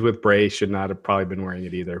since he's with Bray, should not have probably been wearing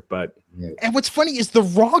it either. But and what's funny is the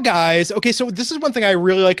Raw guys. Okay, so this is one thing I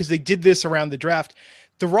really like because they did this around the draft.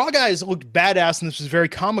 The Raw guys looked badass, and this was very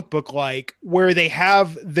comic book like, where they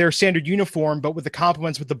have their standard uniform, but with the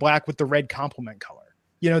complements with the black with the red complement color.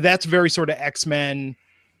 You know, that's very sort of X-Men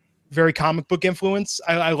very comic book influence.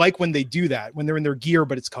 I like when they do that, when they're in their gear,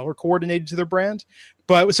 but it's color coordinated to their brand.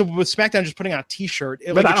 But so with SmackDown just putting on a T-shirt,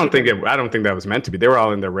 but I don't think that was meant to be. They were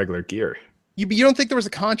all in their regular gear. You don't think there was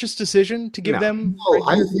a conscious decision to give them? No,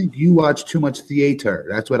 I think you watch too much theater.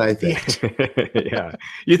 That's what I think. Yeah,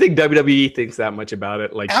 you think WWE thinks that much about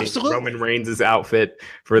it? Like absolutely. Roman Reigns' outfit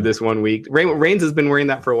for this 1 week. Reigns has been wearing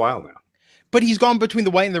that for a while now. But he's gone between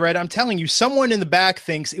the white and the red. I'm telling you, someone in the back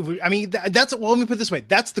thinks it would. I mean, that's well. Let me put it this way: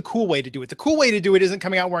 that's the cool way to do it. The cool way to do it isn't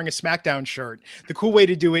coming out wearing a SmackDown shirt. The cool way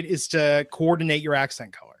to do it is to coordinate your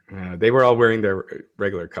accent color. They were all wearing their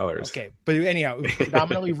regular colors. Okay, but anyhow, it was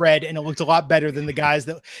predominantly red, and it looked a lot better than the guys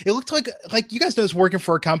that. It looked like you guys know this working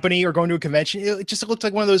for a company or going to a convention. It looked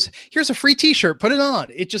like one of those. Here's a free T-shirt. Put it on.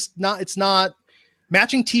 It's not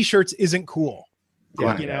matching T-shirts isn't cool.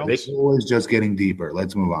 Yeah, you know, it's always just getting deeper.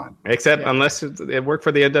 Let's move on. Except unless it worked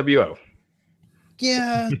for the NWO.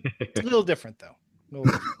 Yeah, it's a little different though.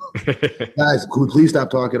 Guys, could we please stop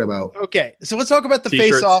talking about? Okay, so let's talk about the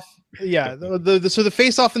face-off. Yeah, the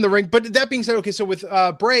face-off in the ring. But that being said, okay, so with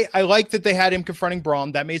Bray, I like that they had him confronting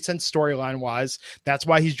Braun. That made sense storyline-wise. That's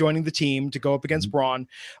why he's joining the team to go up against Braun.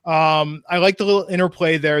 I like the little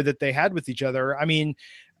interplay there that they had with each other. I mean,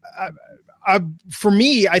 for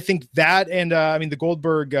me, I think that and the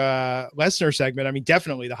Goldberg Lesnar segment. I mean,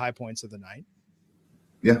 definitely the high points of the night.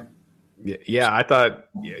 Yeah. I thought,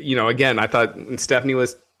 again, I thought when Stephanie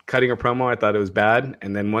was cutting a promo, I thought it was bad.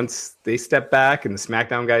 And then once they stepped back and the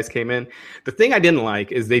SmackDown guys came in, the thing I didn't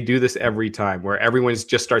like is they do this every time where everyone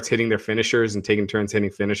just starts hitting their finishers and taking turns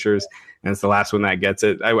hitting finishers. And it's the last one that gets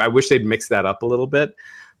it. I wish they'd mix that up a little bit.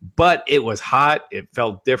 But it was hot. It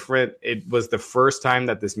felt different. It was the first time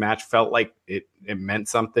that this match felt like it meant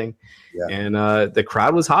something. Yeah. And the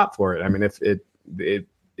crowd was hot for it. I mean, it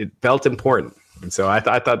felt important. And so I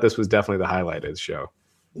thought this was definitely the highlight of the show.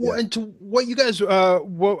 Well, and to what you guys,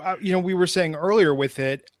 we were saying earlier with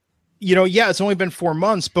it, it's only been 4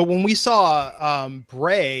 months, but when we saw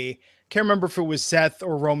Bray, can't remember if it was Seth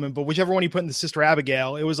or Roman, but whichever one he put in the Sister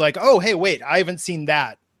Abigail, it was like, oh, hey, wait, I haven't seen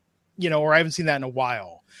that, or I haven't seen that in a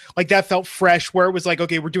while. Like that felt fresh where it was like,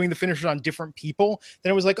 okay, we're doing the finishers on different people.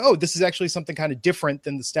 Then it was like, oh, this is actually something kind of different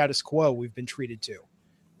than the status quo we've been treated to,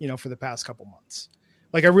 for the past couple months.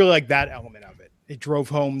 Like I really like that element of it. It drove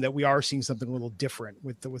home that we are seeing something a little different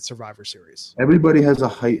with Survivor Series. Everybody has a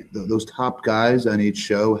height. Those top guys on each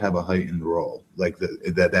show have a heightened role, like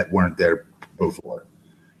that weren't there before.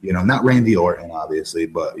 Not Randy Orton, obviously,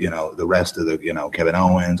 but the rest of the Kevin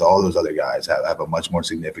Owens, all those other guys have a much more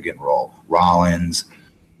significant role. Rollins,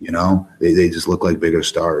 they just look like bigger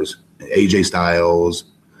stars. AJ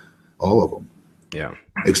Styles, all of them. Yeah.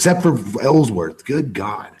 Except for Ellsworth. Good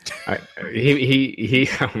God. He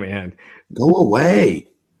oh man. Go away.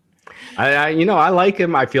 I like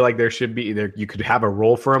him. I feel like there should be you could have a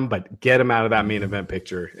role for him, but get him out of that main event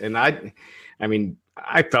picture. And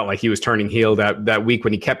I felt like he was turning heel that week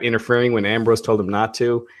when he kept interfering when Ambrose told him not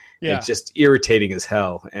to. Yeah. It's just irritating as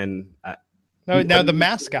hell. And now the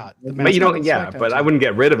mascot. But I wouldn't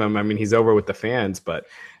get rid of him. I mean, he's over with the fans, but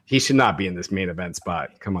he should not be in this main event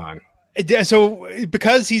spot. Come on. So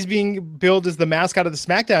because he's being billed as the mascot of the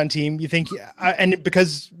SmackDown team, you think, and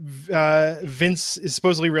because Vince is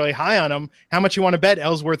supposedly really high on him, how much you want to bet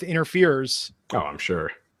Ellsworth interferes? Oh, I'm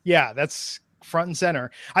sure. Yeah, that's front and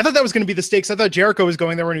center. I thought that was going to be the stakes. I thought Jericho was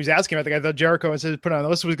going there when he was asking about the guy. I thought Jericho, instead of putting on the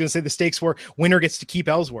list, was going to say the stakes were winner gets to keep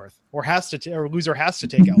Ellsworth or or loser has to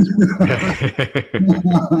take Ellsworth.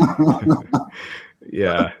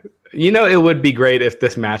 Yeah. It would be great if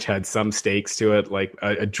this match had some stakes to it, like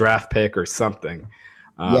a draft pick or something.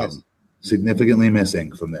 Yes, significantly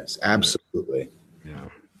missing from this. Absolutely.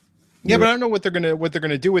 Yeah, but I don't know what they're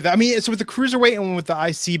gonna do with it. I mean, it's with the cruiserweight and with the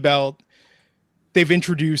IC belt, they've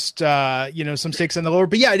introduced some stakes on the lower.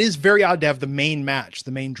 But yeah, it is very odd to have the main match,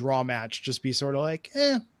 the main draw match, just be sort of like,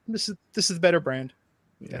 this is the better brand.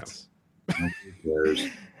 Yeah.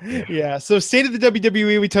 Yeah. So state of the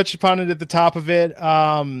WWE, we touched upon it at the top of it.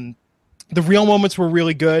 The real moments were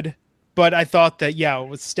really good, but I thought that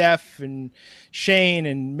with Steph and Shane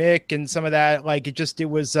and Mick and some of that, like it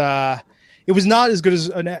was not as good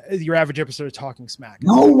as your average episode of Talking Smack.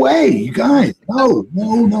 No way, you guys. No.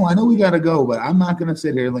 I know we gotta go, but I'm not gonna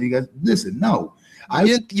sit here and let you guys listen. No.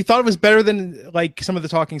 You thought it was better than like some of the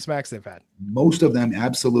Talking Smacks they've had? Most of them,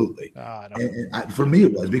 absolutely. For me,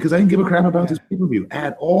 it was because I didn't give a crap about this pay-per-view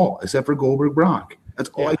at all, except for Goldberg Brock. That's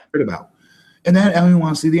all I cared about. And then I don't even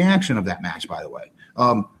want to see the action of that match, by the way.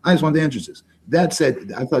 I just wanted the entrances. That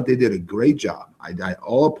said, I thought they did a great job.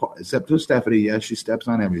 Except for Stephanie. Yes, she steps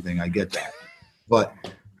on everything. I get that. But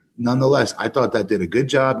nonetheless, I thought that did a good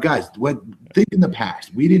job. Guys, think in the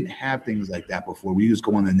past, we didn't have things like that before. We used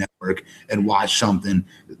to go on the network and watch something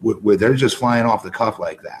where they're just flying off the cuff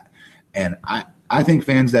like that. And I think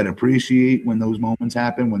fans that appreciate when those moments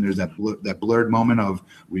happen, when there's that blurred moment of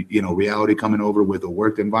reality coming over with a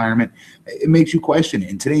worked environment, it makes you question it.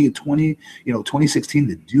 And today, 2016,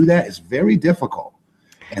 to do that is very difficult.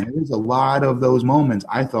 And there's a lot of those moments,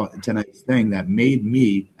 I thought, tonight's thing that made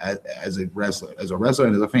me, as a wrestler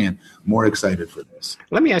and as a fan, more excited for this.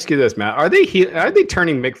 Let me ask you this, Matt. Are they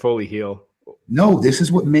turning Mick Foley heel? No, this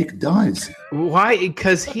is what Mick does. Why?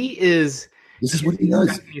 Because he is... This is what he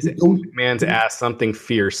does. He's McMahon's asked something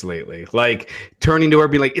fierce lately, like turning to her,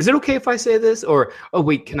 be like, "Is it okay if I say this?" Or, "Oh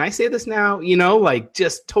wait, can I say this now?" Like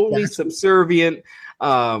just totally subservient.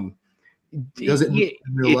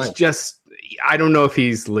 It's just, I don't know if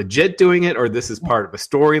he's legit doing it or this is part of a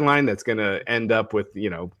storyline that's going to end up with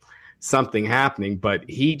something happening. But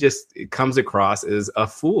he just comes across as a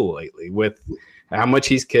fool lately with how much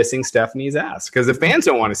he's kissing Stephanie's ass. Because the fans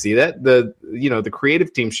don't want to see that. The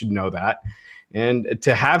creative team should know that. And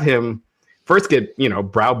to have him first get,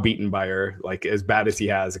 browbeaten by her, like as bad as he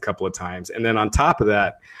has a couple of times. And then on top of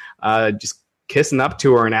that, just kissing up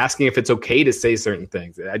to her and asking if it's okay to say certain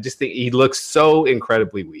things. I just think he looks so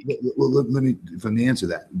incredibly weak. Well, let me answer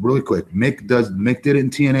that really quick. Mick did it in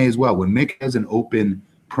TNA as well. When Mick has an open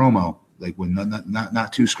promo, like when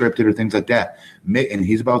not too scripted or things like that, Mick, and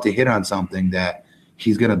he's about to hit on something that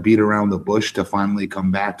he's going to beat around the bush to finally come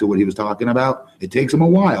back to what he was talking about. It takes him a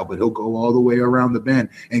while, but he'll go all the way around the bend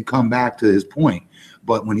and come back to his point.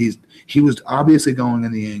 But when he was obviously going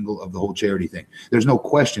in the angle of the whole charity thing. There's no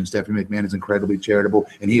question Stephanie McMahon is incredibly charitable,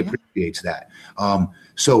 and he appreciates that.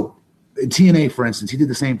 So in TNA, for instance, he did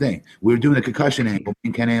the same thing. We were doing a concussion angle,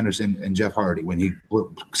 and Ken Anderson and Jeff Hardy, when he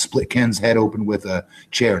split Ken's head open with a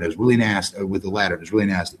chair. And it was really nasty, with the ladder. It was really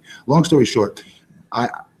nasty. Long story short,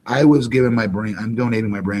 I was giving my brain, I'm donating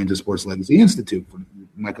my brain to Sports Legacy Institute for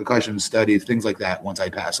my concussion studies, things like that, once I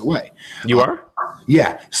pass away. You are?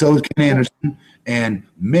 Yeah. So is Ken Anderson, and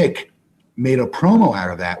Mick made a promo out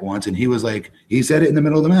of that once, and he was like, he said it in the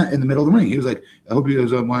middle of the ring. He was like, "I hope you guys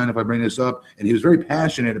don't mind if I bring this up," and he was very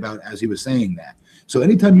passionate about it as he was saying that. So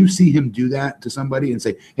anytime you see him do that to somebody and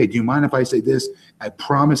say, "Hey, do you mind if I say this?" I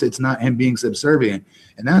promise it's not him being subservient,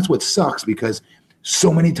 and that's what sucks, because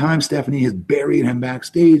so many times Stephanie has buried him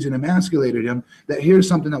backstage and emasculated him, that here's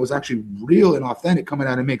something that was actually real and authentic coming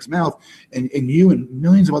out of Mick's mouth. And you and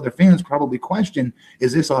millions of other fans probably question,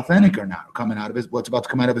 is this authentic or not, coming out of what's about to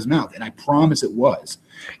come out of his mouth? And I promise it was.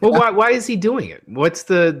 Well, why is he doing it?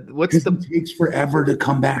 It takes forever to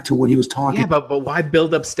come back to what he was talking about. But why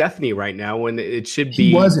build up Stephanie right now when it should be?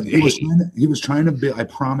 He wasn't. He was trying to build. I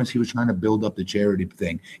promise he was trying to build up the charity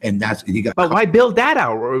thing, and he got. But why build that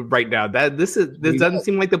out right now? This doesn't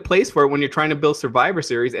seem like the place for it when you're trying to build Survivor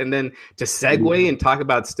Series, and then to segue and talk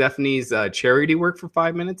about Stephanie's charity work for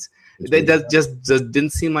 5 minutes. That just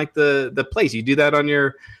didn't seem like the place. You do that on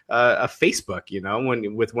your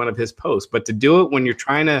Facebook, with one of his posts. But to do it when you're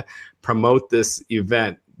trying to promote this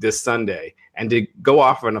event this Sunday and to go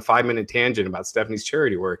off on a 5-minute tangent about Stephanie's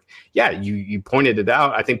charity work, you pointed it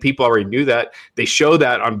out. I think people already knew that. They show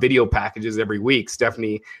that on video packages every week.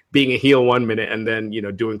 Stephanie being a heel 1 minute and then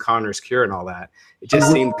doing Connor's Cure and all that. It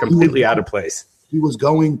just seemed completely out of place. He was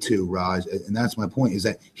going to, Raj, and that's my point, is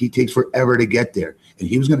that he takes forever to get there. And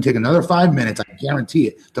he was going to take another 5 minutes, I guarantee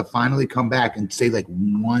it, to finally come back and say like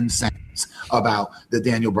one sentence about the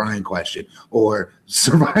Daniel Bryan question or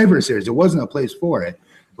Survivor Series. There wasn't a place for it,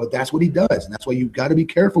 but that's what he does. And that's why you've got to be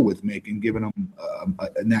careful with Mick and giving him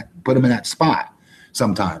put him in that spot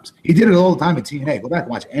sometimes. He did it all the time at TNA. Go back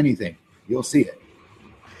and watch anything. You'll see it.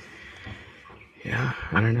 Yeah,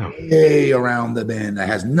 I don't know. Way around the bend that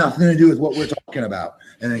has nothing to do with what we're talking about,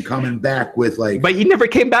 and then coming back with like. But he never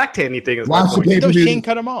came back to anything. Watch the pay-per-view. Shane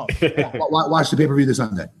cut him off. Watch the pay-per-view this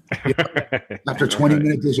Sunday. After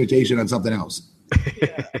 20-minute dissertation on something else.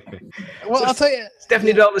 Yeah. Well, I'll tell you,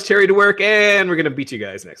 Stephanie did all this charity work, and we're gonna beat you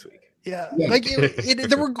guys next week. Yeah. Like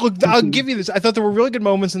there were. I'll give you this. I thought there were really good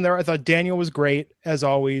moments in there. I thought Daniel was great as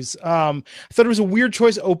always. I thought it was a weird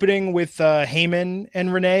choice opening with Heyman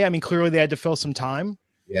and Renee. I mean, clearly they had to fill some time.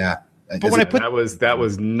 Yeah. But when that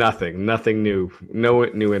was nothing new, no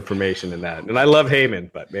new information in that. And I love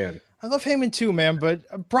Heyman, but man, I love Heyman too, man. But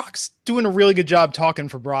Brock's doing a really good job talking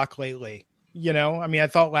for Brock lately. I mean, I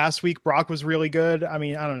thought last week Brock was really good. I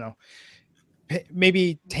mean, I don't know.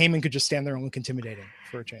 Maybe Heyman could just stand there and look intimidating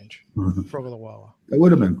for a change for a little while. That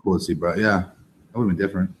would have been cool to see, bro. Yeah, that would have been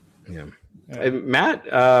different. Yeah. Matt,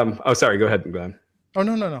 sorry, go ahead, Glenn. Oh,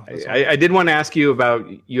 no. I did want to ask you about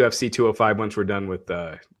UFC 205 once we're done with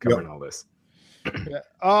covering all this.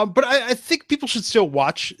 Yeah. But I think people should still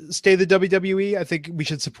watch Stay the WWE. I think we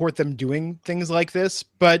should support them doing things like this.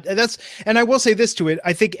 But and I will say this to it.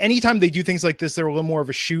 I think anytime they do things like this, they're a little more of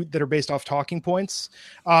a shoot that are based off talking points.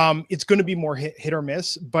 It's going to be more hit or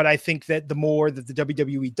miss. But I think that the more that the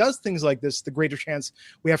WWE does things like this, the greater chance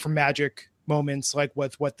we have for magic moments like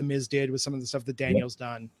what The Miz did with some of the stuff that Daniel's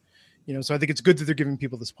done. So I think it's good that they're giving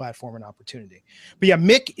people this platform and opportunity. But yeah,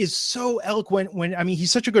 Mick is so eloquent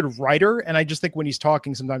he's such a good writer. And I just think when he's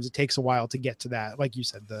talking, sometimes it takes a while to get to that. Like you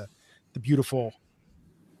said, the beautiful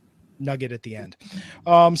nugget at the end.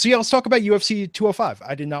 So yeah, let's talk about UFC 205.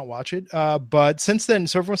 I did not watch it. But since then,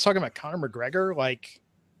 so everyone's talking about Conor McGregor, like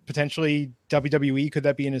potentially WWE. Could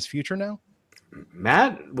that be in his future now?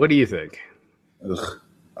 Matt, what do you think?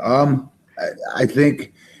 I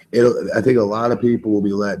think a lot of people will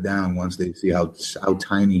be let down once they see how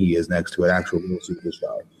tiny he is next to an actual real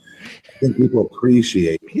superstar. I think people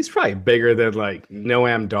appreciate. He's probably bigger than like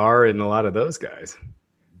Noam Dar and a lot of those guys.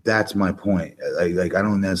 That's my point. Like I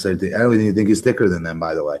don't even think he's thicker than them.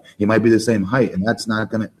 By the way, he might be the same height, and that's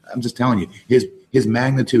not gonna. I'm just telling you, his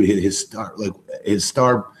magnitude, his star,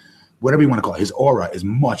 whatever you want to call it, his aura is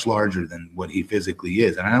much larger than what he physically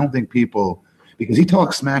is, and I don't think people. Because he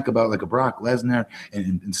talks smack about like a Brock Lesnar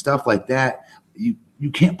and stuff like that. You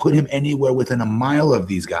can't put him anywhere within a mile of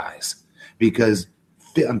these guys because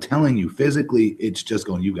I'm telling you, physically, it's just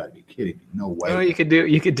going. You got to be kidding me! No way. You could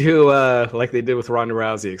do like they did with Ronda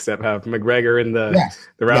Rousey, except have McGregor in the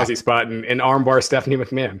Rousey spot and armbar Stephanie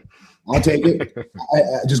McMahon. I'll take it.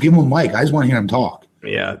 I just give him a mic. I just want to hear him talk.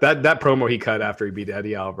 Yeah, that promo he cut after he beat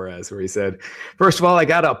Eddie Alvarez, where he said, "First of all, I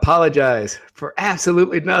got to apologize for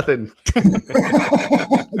absolutely nothing."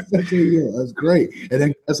 That's great. And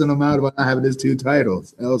then cussing him out about not having his 2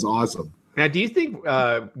 titles. That was awesome. Now, do you think,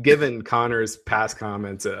 given Conor's past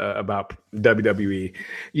comments about WWE,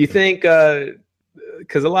 you think,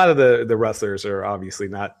 because a lot of the wrestlers are obviously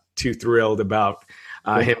not too thrilled about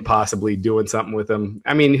him possibly doing something with them.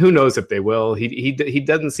 I mean, who knows if they will? He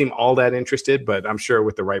doesn't seem all that interested, but I'm sure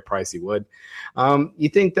with the right price he would. You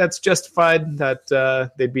think that's justified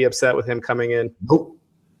that they'd be upset with him coming in? Nope.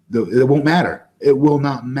 It won't matter. It will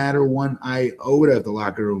not matter one iota if the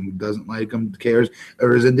locker room doesn't like him, cares,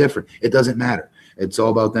 or is indifferent. It doesn't matter. It's all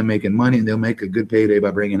about them making money, and they'll make a good payday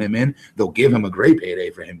by bringing him in. They'll give him a great payday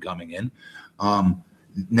for him coming in.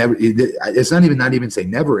 Never. It's not even say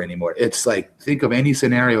never anymore. It's like think of any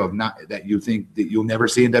scenario of not that you think that you'll never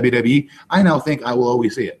see in WWE. I now think I will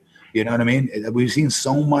always see it. You know what I mean? We've seen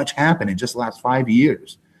so much happen in just the last 5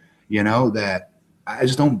 years. That I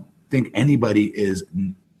just don't think anybody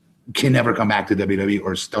can never come back to WWE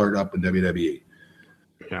or start up in WWE.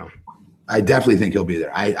 Yeah, I definitely think he'll be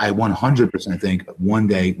there. I 100% think one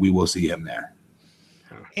day we will see him there.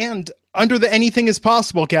 And under the anything is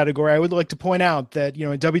possible category, I would like to point out that,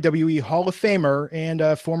 a WWE Hall of Famer and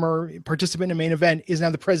a former participant in Main Event is now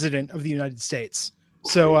the president of the United States.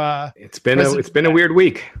 So it's been a weird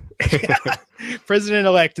week.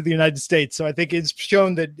 President-elect of the United States. So I think it's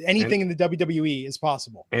shown that anything in the WWE is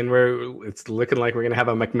possible. And it's looking like we're going to have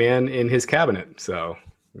a McMahon in his cabinet. So,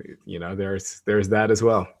 there's that as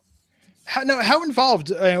well. How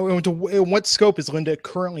involved? In what scope is Linda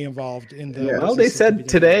currently involved in the? Well, they said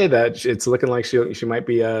today that it's looking like she might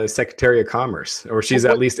be a Secretary of Commerce, or she's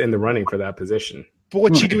at least in the running for that position. But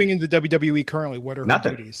what's she doing in the WWE currently? What are her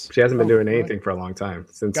duties? She hasn't been doing anything for a long time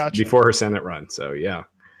since before her Senate run. So yeah,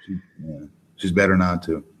 she's better not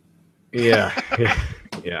to. Yeah.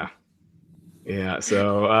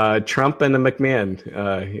 So Trump and the McMahon,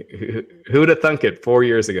 who'd have thunk it 4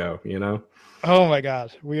 years ago? Oh my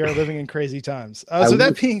God, we are living in crazy times. So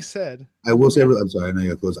that being said, I will say, I'm sorry, I know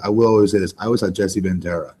you're close. I will always say this. I always thought Jesse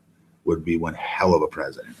Ventura would be one hell of a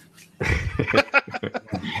president.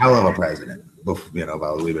 Hell of a president.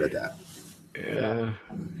 I'll leave it at that. Yeah.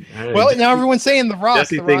 Well, now everyone's saying The Rock.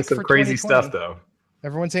 Jesse thinks some crazy stuff, though.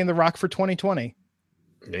 Everyone's saying The Rock for 2020.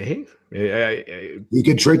 He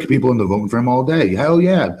can trick people into voting for him all day. Hell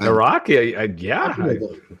yeah. The Rock? Yeah.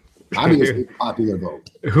 Obviously, popular vote.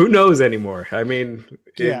 Who knows anymore? I mean,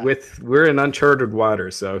 we're in uncharted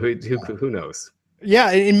waters, so who knows?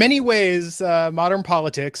 Yeah, in many ways, modern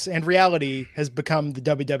politics and reality has become the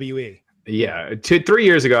WWE. Yeah, 3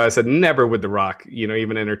 years ago, I said never would The Rock,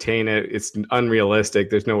 even entertain it. It's unrealistic.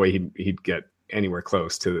 There's no way he'd get anywhere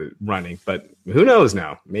close to running. But who knows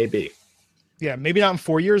now? Maybe. Yeah, maybe not in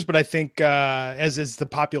 4 years, but I think as the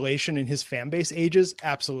population and his fan base ages,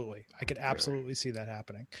 absolutely. I could absolutely see that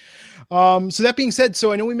happening. So that being said,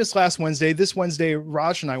 so I know we missed last Wednesday. This Wednesday,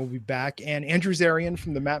 Raj and I will be back, and Andrew Zarian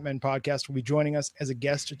from the Mat Men podcast will be joining us as a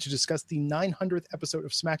guest to discuss the 900th episode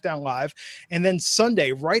of SmackDown Live. And then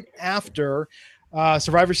Sunday, right after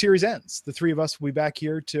Survivor Series ends, the three of us will be back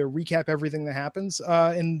here to recap everything that happens.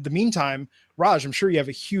 In the meantime, Raj, I'm sure you have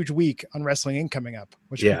a huge week on Wrestling Inc. coming up.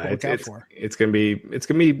 Which it's gonna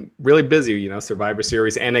be really busy. You know, Survivor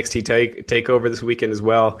Series, NXT takeover this weekend as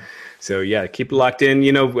well. So yeah, keep it locked in.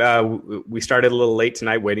 You know, we started a little late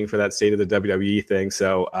tonight, waiting for that State of the WWE thing.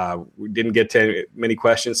 So we didn't get to many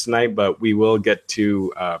questions tonight, but we will get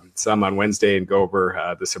to some on Wednesday and go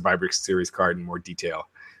over the Survivor Series card in more detail.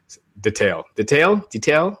 Detail.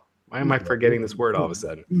 Why am I forgetting this word all of a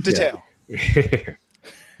sudden? Detail. Yeah.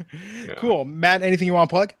 Cool. Matt, anything you want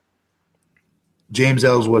to plug? James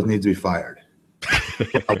Ellsworth needs to be fired.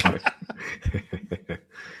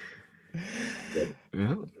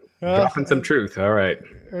 Dropping some truth. All right.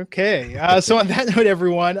 Okay. So on that note,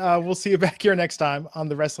 everyone, we'll see you back here next time on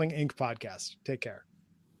the Wrestling Inc. podcast. Take care.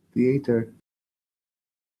 Theater.